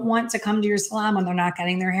 They don't want to come to your salon when they're not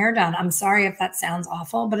getting their hair done. I'm sorry if that sounds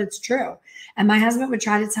awful, but it's true. And my husband would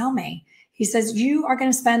try to tell me, he says, you are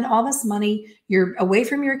going to spend all this money. You're away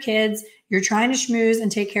from your kids. You're trying to schmooze and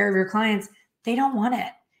take care of your clients. They don't want it.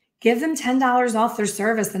 Give them $10 off their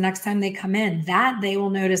service the next time they come in. That they will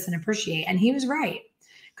notice and appreciate. And he was right,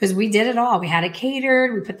 because we did it all. We had it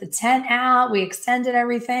catered. We put the tent out. We extended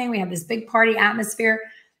everything. We have this big party atmosphere.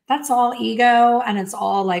 That's all ego. And it's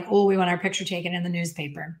all like, oh, we want our picture taken in the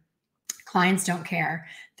newspaper. Clients don't care.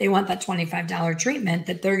 They want that $25 treatment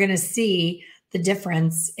that they're going to see the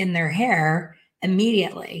difference in their hair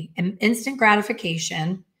immediately. And instant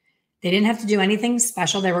gratification. They didn't have to do anything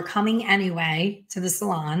special. They were coming anyway to the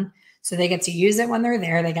salon. So they get to use it when they're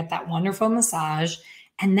there. They get that wonderful massage.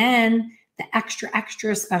 And then the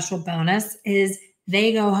extra special bonus is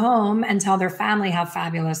they go home and tell their family how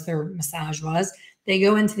fabulous their massage was. They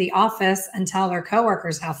go into the office and tell their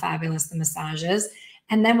coworkers how fabulous the massage is.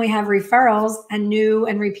 And then we have referrals and new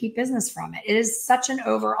and repeat business from it. It is such an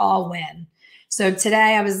overall win. So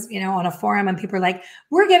today I was, on a forum and people are like,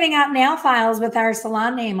 we're giving out nail files with our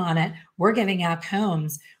salon name on it. We're giving out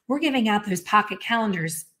combs. We're giving out those pocket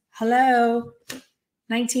calendars. Hello,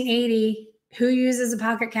 1980. Who uses a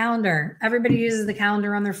pocket calendar? Everybody uses the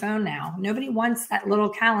calendar on their phone now. Nobody wants that little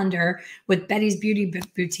calendar with Betty's Beauty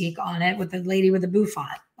Boutique on it with the lady with the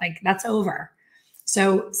bouffant. Like, that's over.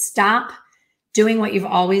 So stop doing what you've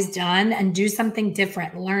always done and do something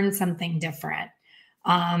different. Learn something different.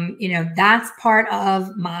 That's part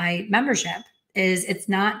of my membership. It's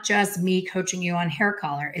not just me coaching you on hair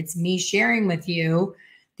color. It's me sharing with you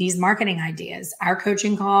these marketing ideas. Our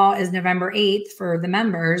coaching call is November 8th for the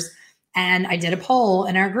members. And I did a poll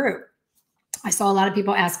in our group. I saw a lot of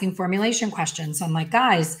people asking formulation questions. So I'm like,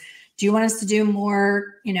 guys, do you want us to do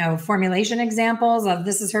more, formulation examples of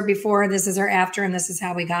this is her before, this is her after, and this is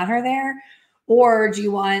how we got her there? Or do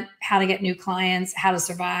you want how to get new clients, how to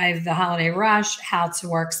survive the holiday rush, how to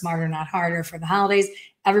work smarter, not harder for the holidays?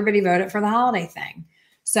 Everybody voted for the holiday thing.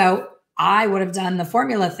 So I would have done the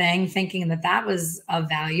formula thing thinking that that was of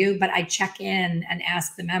value, but I check in and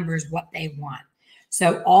ask the members what they want.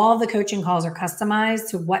 So all the coaching calls are customized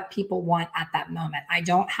to what people want at that moment. I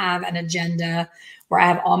don't have an agenda where I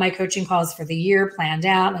have all my coaching calls for the year planned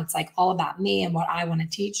out. And it's like all about me and what I want to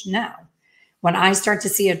teach. No. When I start to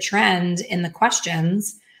see a trend in the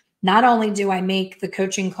questions, not only do I make the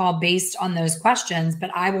coaching call based on those questions,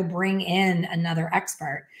 but I will bring in another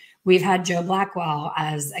expert. We've had Joe Blackwell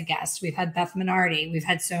as a guest. We've had Beth Minardi. We've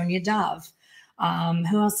had Sonia Dove.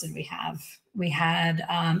 Who else did we have? We had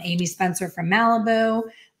Amy Spencer from Malibu.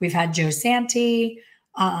 We've had Joe Santi.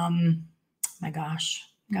 My gosh,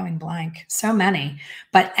 I'm going blank. So many.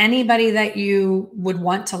 But anybody that you would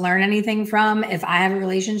want to learn anything from, if I have a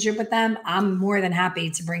relationship with them, I'm more than happy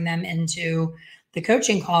to bring them into the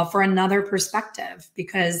coaching call for another perspective,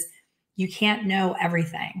 because you can't know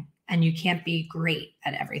everything and you can't be great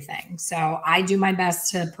at everything. So I do my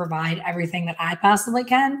best to provide everything that I possibly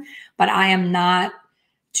can, but I am not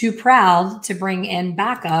too proud to bring in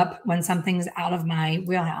backup when something's out of my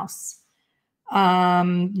wheelhouse.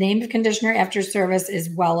 Name of conditioner after service is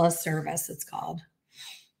Wella Service, it's called.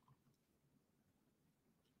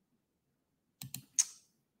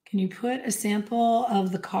 Can you put a sample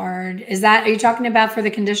of the card? Are you talking about for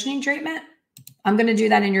the conditioning treatment? I'm going to do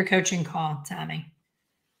that in your coaching call, Tammy.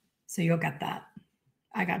 So you'll get that.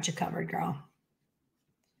 I got you covered, girl.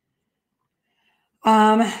 So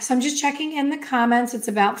I'm just checking in the comments. It's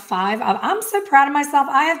about 5. I'm so proud of myself.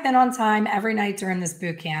 I have been on time every night during this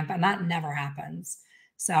boot camp, and that never happens.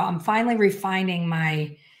 So I'm finally refining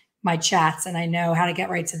my my chats, and I know how to get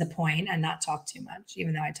right to the point and not talk too much,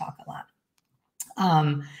 even though I talk a lot.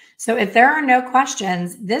 So if there are no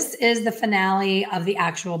questions, this is the finale of the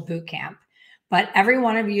actual boot camp. But every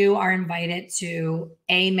one of you are invited to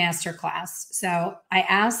a masterclass. So I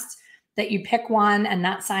asked that you pick one and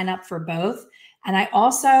not sign up for both. And I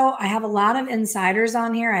have a lot of insiders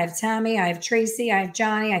on here. I have Tammy, I have Tracy, I have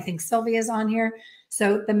Johnny, I think Sylvia's on here.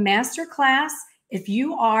 So the masterclass, if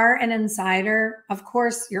you are an insider, of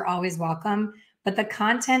course, you're always welcome. But the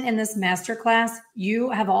content in this masterclass, you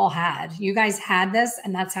have all had. You guys had this,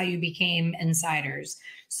 and that's how you became insiders.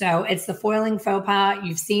 So it's the foiling faux pas.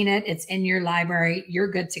 You've seen it. It's in your library. You're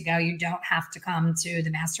good to go. You don't have to come to the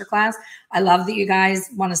masterclass. I love that you guys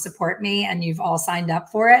want to support me and you've all signed up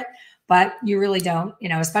for it, but you really don't,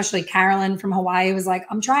 especially Carolyn from Hawaii was like,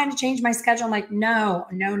 I'm trying to change my schedule. I'm like, no.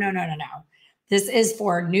 This is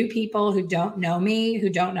for new people who don't know me, who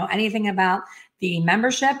don't know anything about the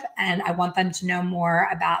membership. And I want them to know more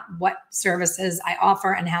about what services I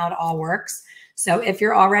offer and how it all works. So if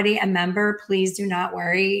you're already a member, please do not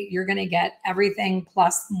worry. You're going to get everything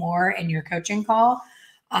plus more in your coaching call.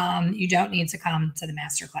 You don't need to come to the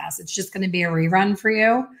masterclass. It's just going to be a rerun for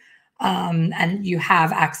you. And you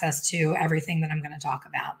have access to everything that I'm going to talk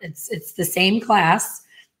about. It's the same class,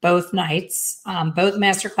 both nights. Both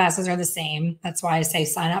master classes are the same. That's why I say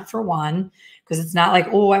sign up for one, because it's not like,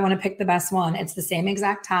 oh, I want to pick the best one. It's the same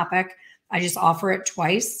exact topic. I just offer it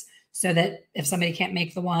twice so that if somebody can't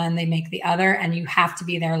make the one, they make the other, and you have to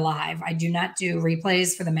be there live. I do not do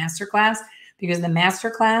replays for the masterclass because the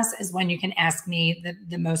masterclass is when you can ask me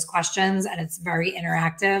the most questions, and it's very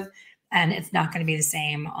interactive, and it's not going to be the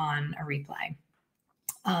same on a replay.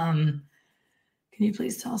 Can you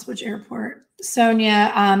please tell us which airport?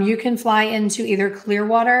 Sonia, you can fly into either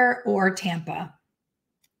Clearwater or Tampa.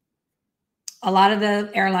 A lot of the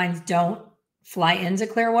airlines don't fly into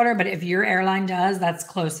Clearwater, but if your airline does, that's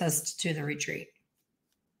closest to the retreat.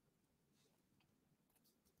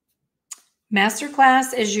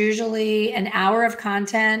 Masterclass is usually an hour of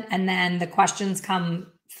content, and then the questions come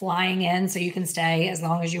flying in, so you can stay as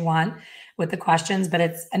long as you want with the questions, but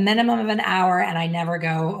it's a minimum of an hour, and I never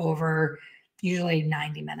go over usually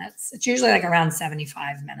 90 minutes. It's usually like around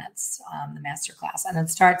 75 minutes, the masterclass, and it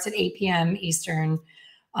starts at 8 p.m. Eastern.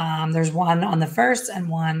 There's one on the 1st and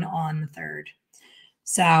one on the 3rd.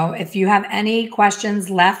 So if you have any questions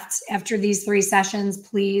left after these 3 sessions,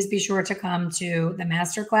 please be sure to come to the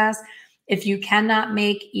masterclass. If you cannot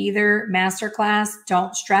make either masterclass,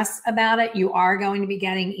 don't stress about it. You are going to be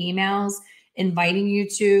getting emails inviting you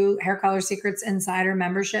to Hair Color Secrets Insider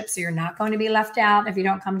membership. So you're not going to be left out if you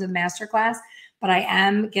don't come to the masterclass. But I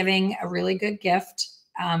am giving a really good gift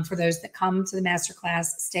for those that come to the masterclass.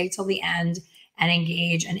 Stay till the end and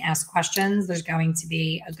engage and ask questions. There's going to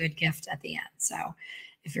be a good gift at the end. So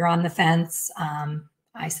if you're on the fence,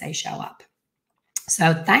 I say show up.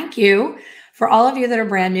 So thank you for all of you that are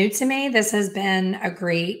brand new to me. This has been a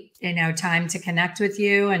great, time to connect with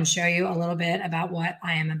you and show you a little bit about what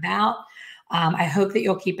I am about. I hope that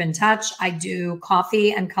you'll keep in touch. I do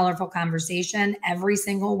coffee and colorful conversation every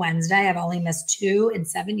single Wednesday. I've only missed 2 in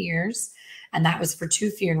 7 years, and that was for 2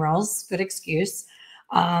 funerals. Good excuse.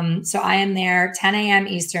 So I am there 10 a.m.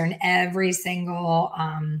 Eastern every single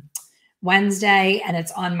Wednesday, and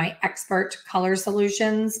it's on my Expert Color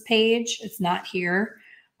Solutions page. It's not here.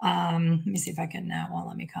 Let me see if I can,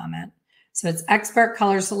 let me comment. So it's Expert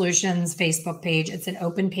Color Solutions Facebook page. It's an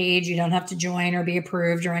open page. You don't have to join or be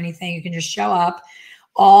approved or anything. You can just show up.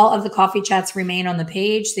 All of the coffee chats remain on the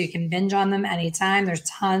page, so you can binge on them anytime. There's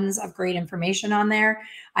tons of great information on there.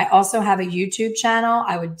 I also have a YouTube channel.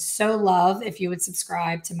 I would so love if you would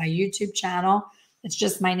subscribe to my YouTube channel. It's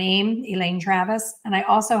just my name, Elaine Travis. And I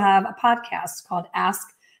also have a podcast called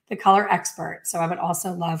Ask the Color Expert. So I would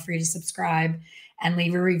also love for you to subscribe and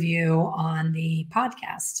leave a review on the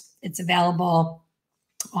podcast. It's available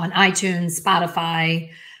on iTunes,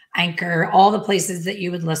 Spotify, Anchor, all the places that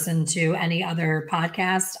you would listen to any other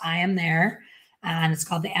podcast. I am there, and it's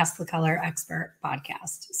called the Ask the Color Expert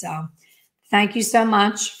podcast. So thank you so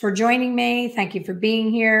much for joining me. Thank you for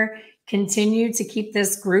being here. Continue to keep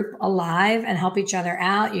this group alive and help each other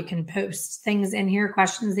out. You can post things in here,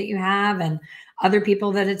 questions that you have, and other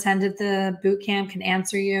people that attended the boot camp can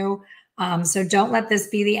answer you. So don't let this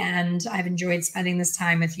be the end. I've enjoyed spending this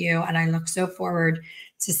time with you, and I look so forward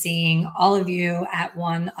to seeing all of you at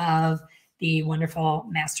one of the wonderful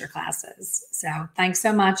master classes. So thanks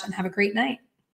so much and have a great night.